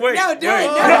 Wait. No, do it. No, I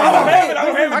don't have it. I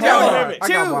don't have it. I I got don't mine. have it. I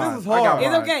got Choose. mine. This is I got hard.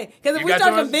 It's mine. okay. Because if You we got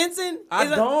start yours? convincing. I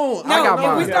it's a- don't. No, I got if we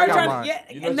mine. start I got trying mine. to. Yeah,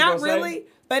 You know what not you gonna say? really.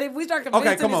 But if we start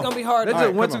convincing, come it's on. going to be hard. Let's All do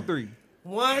right, 1, come 2, on. 3.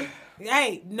 One.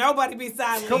 Hey, nobody be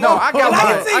silent. No, I got I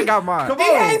can mine. see. I got mine. Come He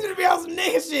on. hates me to be on some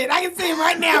nigga shit. I can see him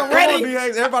right now. Come on, Ready?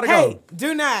 D-Hayes, everybody Hey, go.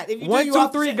 do not. If you 1, do, you 2,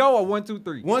 off the 3, shit. go or 1, 2,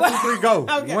 3. 1, 2, 3, go.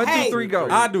 Okay. 1, 2, Hey, 3, go.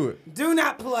 I'll do it. Do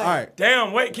not play. All right.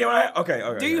 Damn, wait, can I?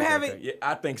 Okay. Do you okay, have okay. it? Yeah,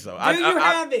 I think so. Do you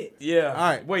have it? Yeah. All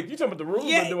right. Wait, you talking about the rules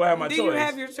Yeah. or do I have my do choice? you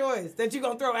have your choice that you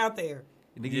gonna throw out there?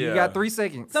 Nigga, Yeah. you got 3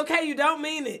 seconds. It's okay. You don't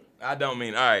mean it. I don't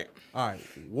mean, all right. All right.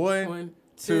 1, 1,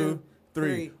 2, 2, 3.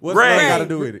 3. What's Ray. love got to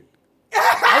do with it?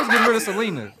 I was getting rid of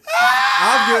Selena.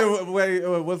 I'm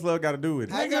getting what's love got to do with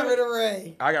it? I got rid of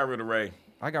Ray. I got rid of Ray.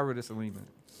 I got rid of Selena.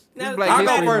 Now, It's Black I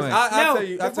go History first. Month. I'll No, tell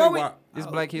you. I'll before tell you we- why. It's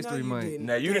Oh, Black no, History you Month. didn't.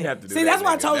 Now, you didn't have to do See, that. that's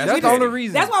why I nigga. told you. That's we the did- only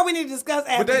reason. That's why we need to discuss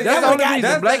after. that- That's the what only got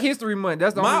reason. me. Black History Month.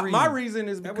 That's the only reason. My reason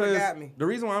is That would've because got me. the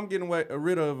reason why I'm getting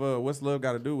rid of what's love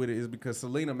got to do with it is because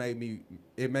Selena made me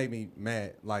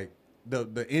mad. Like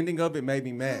the ending of it made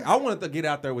me mad. I wanted to get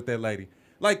out there with that lady.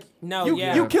 Like No, you,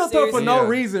 yeah. you killed her for Seriously. no Yeah.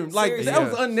 reason. Like Seriously. that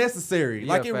was Yeah. unnecessary. Yeah,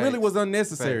 Like it really facts. was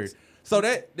unnecessary. Facts. So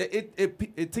that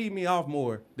it teed me off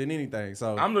more than anything.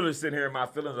 So I'm literally sitting here in my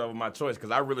feelings over my choice because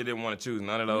I really didn't want to choose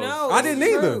none of those. No, I didn't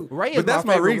it's either. true. Ray is but that's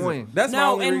my my favorite reason. one. That's my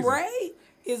No, only and reason. Ray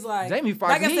is like Jamie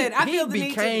Foxx, Like I said, I feel the need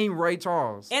to. became Ray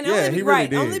Charles. And Yeah, only he really right,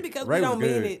 did. only because Ray we was don't mean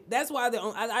good. it. That's why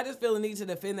I just feel the need to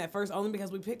defend that first, only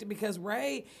because we picked it. Because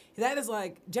Ray, that is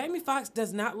like Jamie Foxx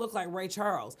does not look like Ray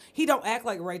Charles. He don't act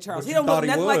like Ray Charles. But He you don't look thought he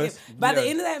nothing like was. it. By the Yeah.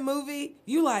 end of that movie,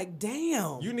 you like,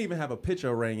 damn. You didn't even have a picture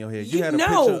of Ray in your head. You You had a know.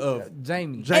 picture of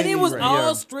Jamie. and Jamie it was Ray. all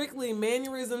Yeah. strictly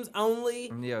mannerisms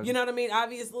only. Yeah. You know what I mean?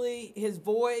 Obviously, his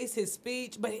voice, his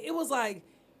speech, but it was like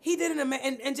he did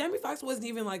and Jamie Foxx wasn't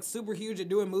even like super huge at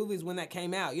doing movies when that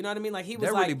came out. You know what I mean? Like he was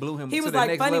That like really blew him he to was the like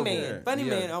next funny level. man, Yeah. funny Yeah.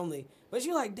 man only. But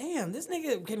you're like, damn, this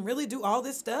nigga can really do all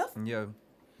this stuff. Yeah.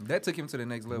 That took him to the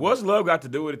next level. What's Love Got to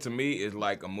Do with It to me is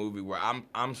like a movie where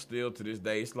I'm still to this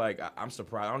day. It's like I'm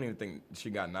surprised. I don't even think she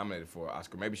got nominated for an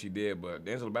Oscar. Maybe she did, but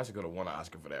Denzel Bassett could have won an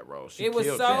Oscar for that role. She It was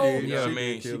killed so- that. You know Yeah, what I she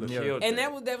mean? did She kill it. killed And that.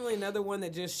 that was definitely another one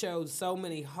that just showed so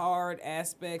many hard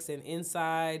aspects and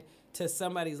inside to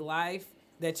somebody's life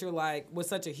that you're like was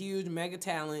such a huge mega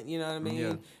talent, you know what I mean?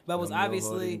 Yeah. But was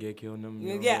obviously get killed.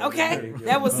 yeah, okay.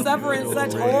 That was suffering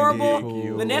such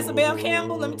horrible. Vanessa Bell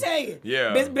Campbell, let me tell you.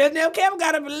 Yeah. Vanessa Campbell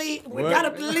gotta believe. We What?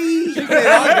 gotta believe.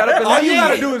 All you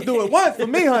gotta do is do it once for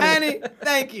me, honey. Honey,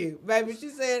 thank you, baby. She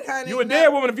said, honey. You a no-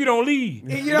 dead woman if you don't leave.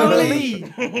 You don't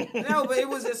leave. No, but it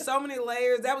was just so many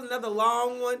layers. That was another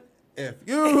long one. F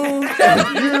you,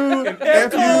 F you,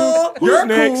 F you. You're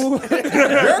cool.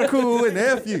 You're cool, and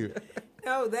F you.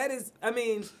 No, that is. I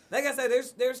mean, like I said,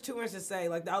 there's too much to say.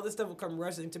 Like all this stuff will come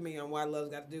rushing to me on why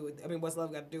love's got to do with. I mean, what's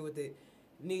love got to do with it?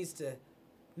 Needs to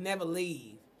never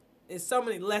leave. There's so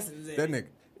many lessons in That it. nigga.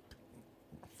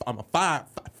 I'm a fire.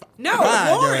 No,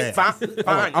 fire your Lawrence. ass.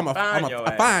 Fine, I'm a your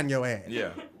ass. fine your ass.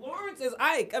 Yeah. Lawrence is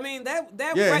Ike. I mean that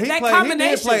Yeah, right, he that played. combination.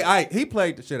 He did play Ike. He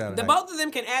played the shit out of The Ike. both of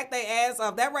them can act their ass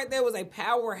off. That right there was a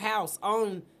powerhouse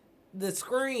on the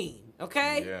screen.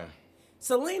 Okay. Yeah.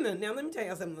 Selena. Now let me tell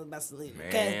you something about Selena.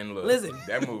 Okay. Man, look. Listen.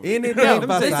 That movie. Anything Let me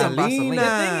but tell you something about Selena. Selena.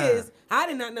 The thing is, I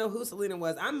did not know who Selena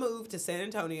was. I moved to San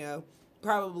Antonio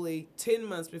probably 10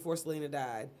 months before Selena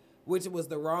died, which was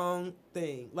the wrong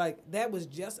thing. Like, that was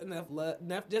just enough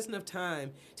just enough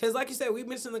time. Because, like you said, we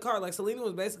mentioned in the car, like, Selena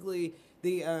was basically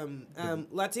the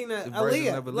Latina the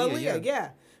version Aaliyah. of Aaliyah, Yeah.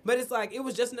 But it's like, it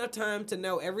was just enough time to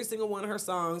know every single one of her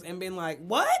songs and being like,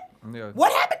 what? Yeah.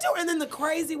 What happened to her? And then the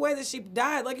crazy way that she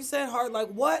died, like you said, hard. Like,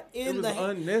 what in was the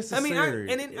unnecessary. I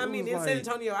mean, It in was San like-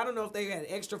 Antonio, I don't know if they had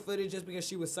extra footage just because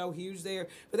she was so huge there.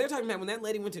 But they're talking about when that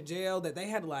lady went to jail that they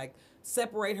had to like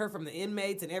separate her from the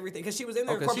inmates and everything because she was in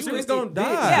there. Okay, Corpus she was Christi. gonna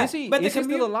die. Yeah, Is she, but is the she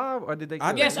still commu- alive, or did they? I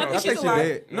kill Yes, her? I think she's she alive.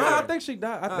 did. No, Yeah. I think she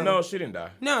died. I think. No, she didn't die.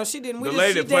 No, she didn't. The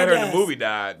lady that played her in the movie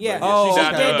died. Yeah. But Oh, she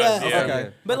died okay. to us. Dead Yeah. does.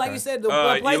 Okay. But like Okay. you said, the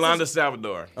places, Yolanda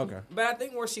Salvador. Okay. But I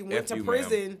think where she went to F you,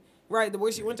 prison, right? The way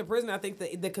she went to prison, I think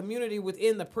the community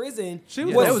within the prison She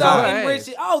was- was that so was on her enriched.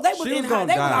 ass. Oh, they was She in was her. gonna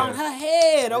They was die. on her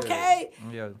head. Okay.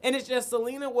 Yeah. And it's just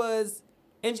Selena was,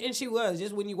 and she was.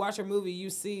 Just when you watch her movie,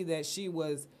 you see that she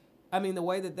was. I mean, the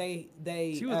way that they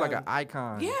She was like an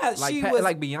icon. yeah, like she was-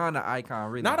 like beyond an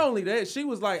icon, really. Not only that, she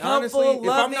was like Helpful, honestly, if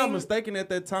I'm not loving. mistaken, at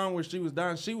that time where she was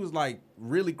dying, she was like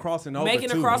really crossing over.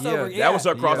 making a too. crossover. Yeah, Yeah, That was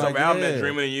her crossover Like, album, yeah. that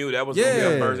Dreaming of You. That was gonna be Yeah.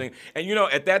 her first thing. And you know,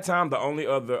 at that time, the only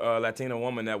other Latina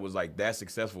woman that was like that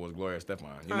successful was Gloria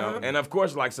Estefan. You know, and of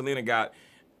course, like Selena got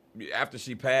after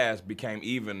she passed, became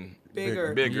even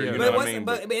bigger. bigger. Yeah. You But, know what I mean?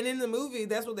 but and in the movie,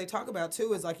 that's what they talk about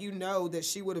too. Is like that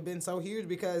she would have been so huge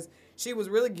because she was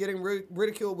really getting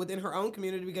ridiculed within her own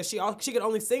community because she could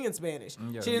only sing in Spanish.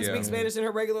 Yeah. She didn't Yeah. speak Spanish in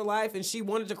her regular life, and she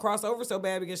wanted to cross over so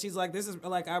bad because she's like, this is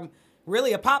like I'm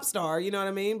really a pop star. You know what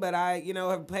I mean? But I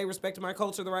have paid respect to my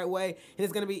culture the right way, and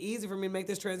it's gonna be easy for me to make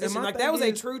this transition. my Like thing that was a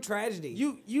is, true tragedy.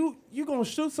 You gonna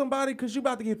shoot somebody because you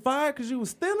about to get fired because you was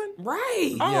stealing?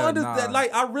 right? I don't Yeah, understand. nah.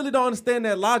 Like, I really don't understand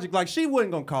that logic. Like, she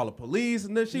wasn't gonna call the police,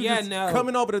 and then she Yeah, was just no.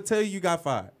 coming over to tell you got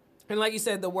fired. And like you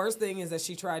said, the worst thing is that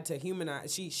she tried to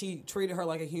humanize. She treated her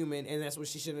like a human, and that's what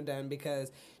she shouldn't have done because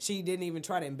she didn't even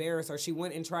try to embarrass her. She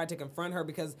went and tried to confront her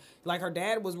because like her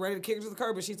dad was ready to kick her to the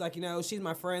curb, but she's like, she's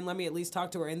my friend. Let me at least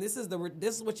talk to her. And this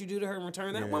is what you do to her in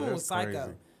return. That Yeah, woman was that's psycho.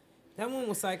 crazy. That woman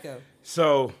was psycho.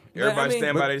 So everybody I mean-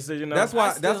 stand by their decision. Now? That's why.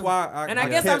 I still- I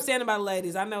guess I'm kept- standing by the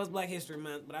ladies. I know it's Black History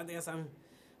Month, but I guess I'm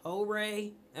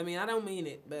Ray. I mean, I don't mean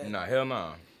it, but Nah, hell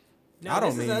no. no, I don't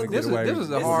this mean is to ugly. get This is away. this is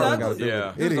a This hard is one. ugly.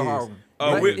 Yeah. This is It a is. hard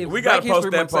one. We Black got to post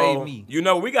History that Month poll. saved me. You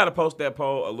know, we got to post that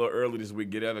poll a little early this week.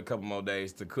 Get out a couple more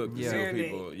days to cook to Yeah. see what Marinate.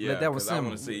 people. Let Yeah, that one 'cause I want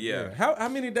simmer. to see. Yeah. How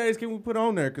many days can we put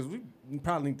on there? Because we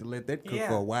probably need to let that cook Yeah.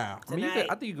 for a while. I mean, Tonight.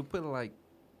 I think you could put it like,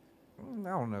 I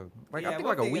don't know, like Yeah, I think we'll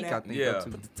like a figure week. it I out. think. Yeah. up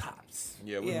to. Tops.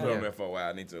 Yeah, we Yeah. put them Yeah. there for a while.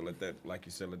 I need to let that, like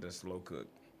you said, let that slow cook.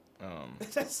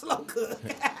 That's slow cook.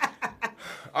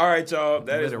 All right, y'all.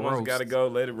 That Let is it once roast. gotta go.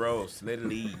 Let it roast. Let it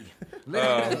lead.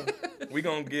 We're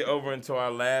gonna get over into our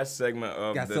last segment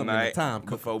of Got the something in the night time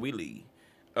cooker. before we leave.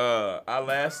 Our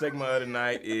last segment of the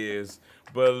night is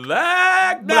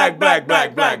black.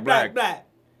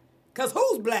 Cause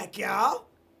who's black, y'all?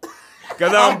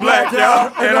 Cause I'm black,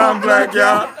 y'all, and I'm black,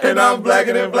 y'all, and I'm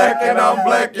blacker than black, and I'm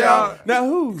black, y'all. Now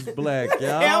who's black,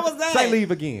 y'all? How was that? Say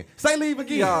leave again. Say leave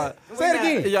again. Yeah. Say it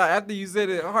again. Yeah, after you said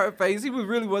it, hard face, he was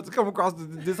really wanting to come across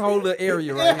this whole little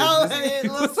area right here.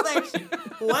 This- Little section,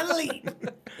 one leap,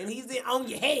 and he's on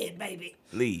your head, baby.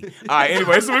 Lead. All right.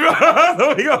 Anyway, so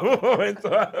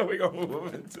we gonna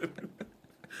move into.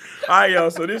 right, y'all.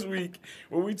 So this week,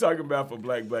 what we talking about for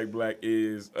Black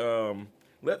is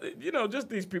just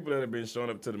these people that have been showing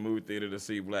up to the movie theater to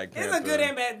see Black Panther. It's a good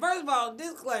and bad. First of all,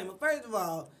 disclaimer. First of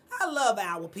all, I love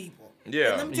our people. Yeah.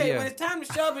 And let me tell you, when it's time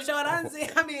to show up and show out, I done seen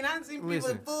people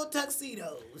Listen. in full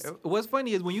tuxedos. What's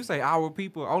funny is when you say our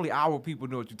people, only our people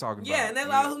know what you're talking Yeah, about. and that's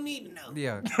all who need to know.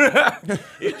 Yeah.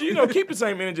 Keep the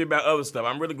same energy about other stuff.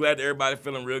 I'm really glad that everybody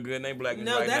feeling real good in their blackness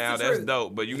No, right that's now. the That's truth.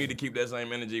 dope. But you need to keep that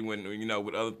same energy when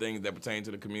with other things that pertain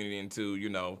to the community and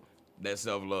to that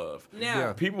self-love. Now,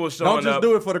 Yeah. People were showing Don't just up.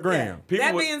 do it for the gram. People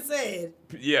that were- being said,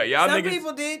 y'all some niggas.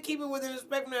 people did keep it within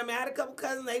respect from them. I had a couple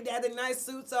cousins, they had their nice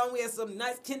suits on. We had some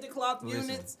nice tinted cloth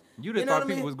units. You just know thought what I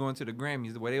people mean? was going to the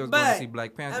Grammys the way they was But, going to see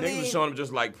Black Panther. I Niggas mean- was showing up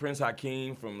just like Prince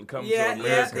Hakeem from Coming Yeah, to yeah,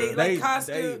 America. they- They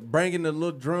costume. bringing the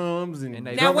little drums and And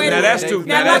they Now, don't wait a do minute. it. Now, that's too-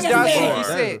 now, that's like I too said, far.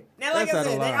 said. Now, like That's I out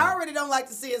of said, they line. already don't like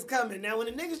to see us coming. Now, when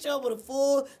the niggas show up with a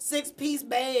full 6-piece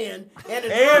band and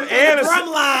a And drum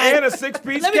line, and a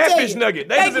 6-piece let me tell catfish you, nugget.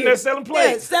 They thank was in you. there selling Yeah,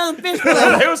 plates. selling fish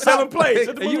plates. They was selling plates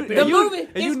at the movie The theater. movie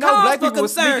And you is know cause black for people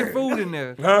was sneaking concern. food in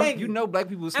there. Huh? Thank You know black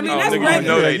people was I mean, sneaking that's nigga, you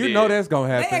regular. know they you did. know that's gonna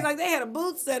They happen. act like they had a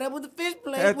booth set up with the fish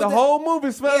plate. At with the whole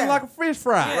movie smelling Yeah. like a fish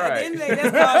fry. Yeah, at the end of the day,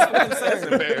 that's cause for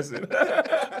concern. Embarrassing.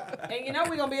 And you know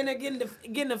we're gonna be in there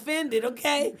getting offended,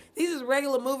 okay? These is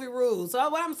regular movie rules. So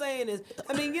what I'm saying is,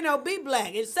 be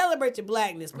black and celebrate your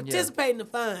blackness, participate in the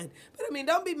fun. But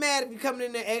don't be mad if you're coming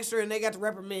in there extra and they got to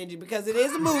reprimand you because it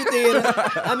is a movie theater.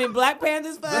 Black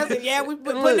Panther's fun, and yeah, we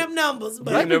putting up numbers, but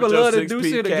Black Never people just love to 6 do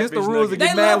shit catfish against the rules and nuggets.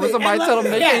 get They mad love when it. somebody They tell love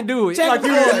them it. they Yeah. can't do it. Check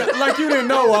Like you didn't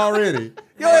know already.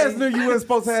 Your ass knew you wasn't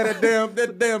supposed to have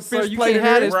that damn So fish you plate can't in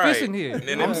have there. this Right. fish in here. And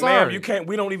then, I'm ma'am, sorry. you can't.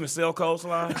 We don't even sell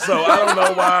coleslaw, so I don't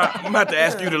know why. I'm about to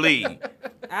ask you to leave.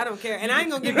 I don't care. And I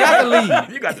ain't gonna get You got mad. to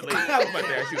leave. You got to leave. I'm about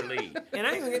to ask you to leave. And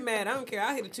I ain't gonna get mad. I don't care.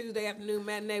 I'll hit a Tuesday afternoon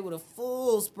matinee with a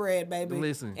full spread, baby.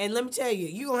 Listen. And let me tell you,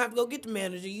 you gonna have to go get the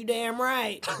manager. You damn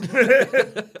right.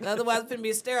 Otherwise, it's finna be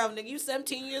a stare off, nigga. You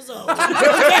 17 years old.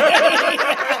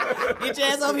 Get your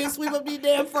ass over here and sweep up these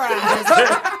damn fries.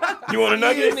 You want a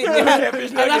nugget? me?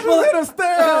 Catfish And I nugget?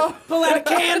 pull out a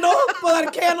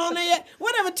candle on there.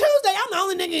 Whatever, Tuesday, I'm the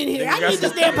only nigga in here. I got need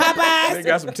this some- damn They Popeyes.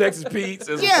 got some Texas Pete's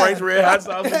and some Yeah. Frank's Red Hot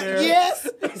Sauce in there. Yes.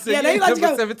 So Yeah, you they ain't like to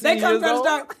number go. 17 They come years try to old?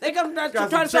 start. They come try Got to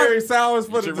some start. cherry sours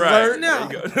for the You're right. dessert. No.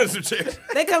 There you go. Some cherry.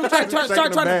 They come try Shaking the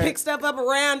trying to bag. pick stuff up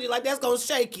around you like that's gonna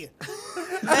shake you.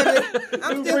 Baby,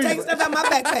 I'm still taking stuff out my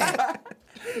backpack.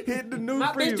 Hit the new My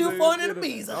bitch freezer. too foreign in the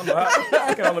bees.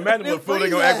 I can only imagine what food they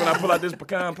gonna act when I pull out this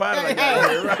pecan pie that I got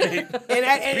here,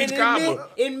 right? Peach cobbler.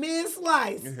 in mid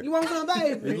slice. You want some,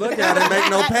 baby? Look at it, make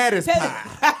no patties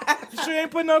pie. She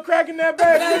ain't putting no crack in that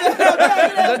bag.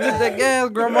 That's just that gas,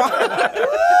 grandma.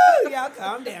 Woo, y'all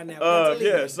calm down now. We got to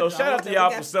Yeah, leave. so shout out to We y'all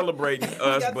got- for celebrating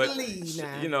us, got to but leave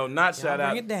now. not shout bring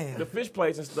out it down. the fish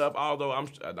plates and stuff. Although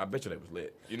I bet you they was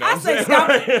lit. You know I what I'm say saying? stop.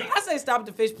 I say stop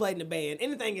the fish plate in the band.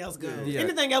 Anything else good. Yeah.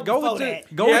 Anything else Go before with the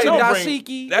that. go Yeah, with don't your bring-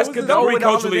 dashiki. That's Go because with don't be with all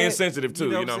of culturally that. insensitive too.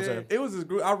 You know what I'm saying? It was this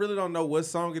group. I really don't know what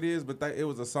song it is, but it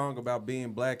was a song about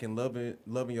being black and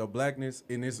loving your blackness.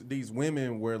 And these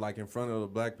women were like in front of the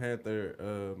Black Panther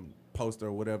poster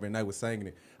or whatever, and they were singing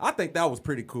it. I think that was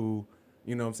pretty cool.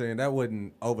 You know what I'm saying? That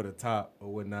wasn't over the top or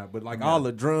whatnot. But like all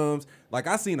the drums, like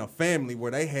I seen a family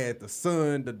where they had the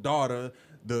son, the daughter,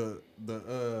 the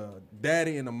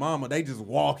daddy and the mama. They just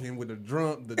walking with the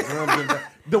drums and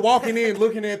the walking in,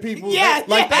 looking at people. Yeah,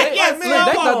 like yeah, that. yeah, Like, man, man,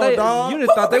 They come thought on, they, dog. you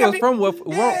just thought they Look was at from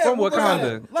Yeah,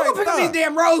 Wakanda. Who gonna pick up these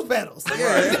damn rose petals?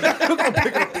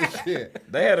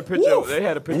 Shit. They had a picture. Woof. They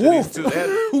had a picture of these two. They had,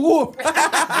 Whoop.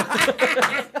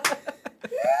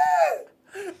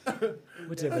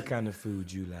 whichever kind of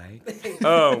food you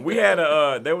like. We had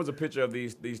there was a picture of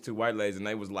these two white ladies, and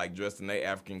they was like dressed in their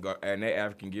African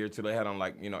gear too. They had on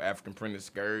like African printed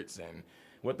skirts and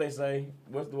what they say.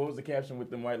 What was the caption with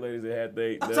them white ladies that had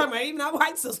I'm talking about even our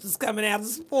white sisters coming out to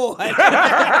support. They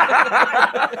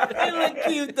look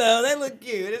cute though. They look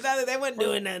cute. It's not that they wasn't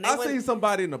doing nothing. They I wasn't- seen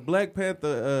somebody in a Black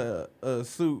Panther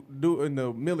suit doing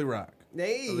the Millie Rock.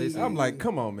 I'm like,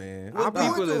 come on, man. Our Well,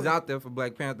 people do it is to out there for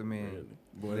Black Panther, man.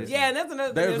 Yeah, and that's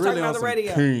another thing They they was were talking really about on on the some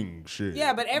radio. king shit.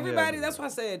 Yeah, but everybody, that's why I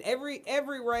said every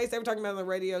race, they were talking about on the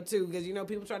radio too, because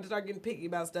people try to start getting picky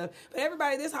about stuff. But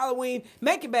everybody this Halloween,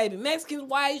 make it baby. Mexicans,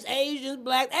 whites, Asians,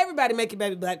 blacks, everybody make it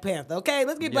baby Black Panther, okay?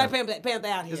 Let's get Black Panther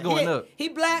out here. It's going up. He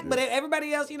black, but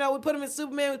everybody else, we put him in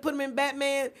Superman, we put him in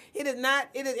Batman. It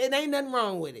ain't nothing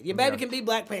wrong with it. Your baby can be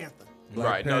Black Panther.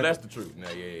 right. No, Panther. that's the truth. No,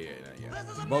 yeah.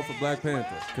 Vote for Black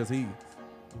Panther, because he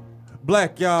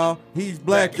black, y'all. He's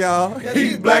black, y'all.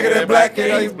 He's blacker than black,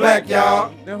 y'all. He's black,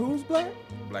 y'all. Now who's black?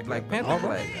 Black Panther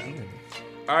flag.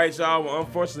 All right, y'all. Well,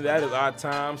 unfortunately, that is our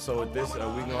time. So with this, we're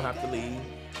gonna have to leave.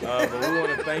 But we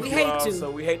want to thank you all. So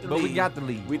we hate to leave. But we got to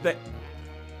leave. We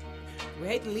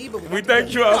hate to leave, but we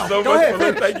thank you all so much for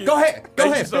listening. Thank you. Go ahead.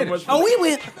 Thank you so much. We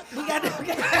went. We got to.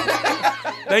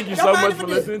 Thank you so much for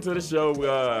listening to the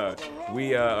show.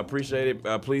 We appreciate it.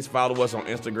 Please follow us on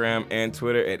Instagram and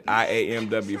Twitter at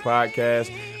IAMW Podcast.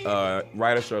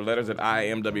 Write us your letters at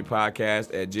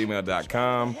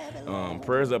IAMWpodcast@gmail.com.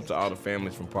 Prayers up to all the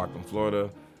families from Parkland,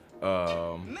 Florida.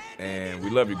 And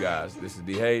we love you guys. This is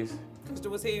D. Hayes.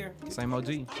 Mr. was here. Same OG.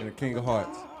 And the King of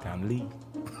Hearts. Time to leave.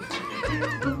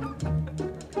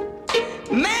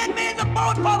 Man made the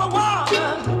boat for the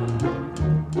water,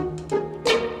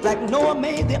 like Noah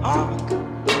made the ark.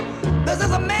 This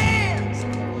is a man.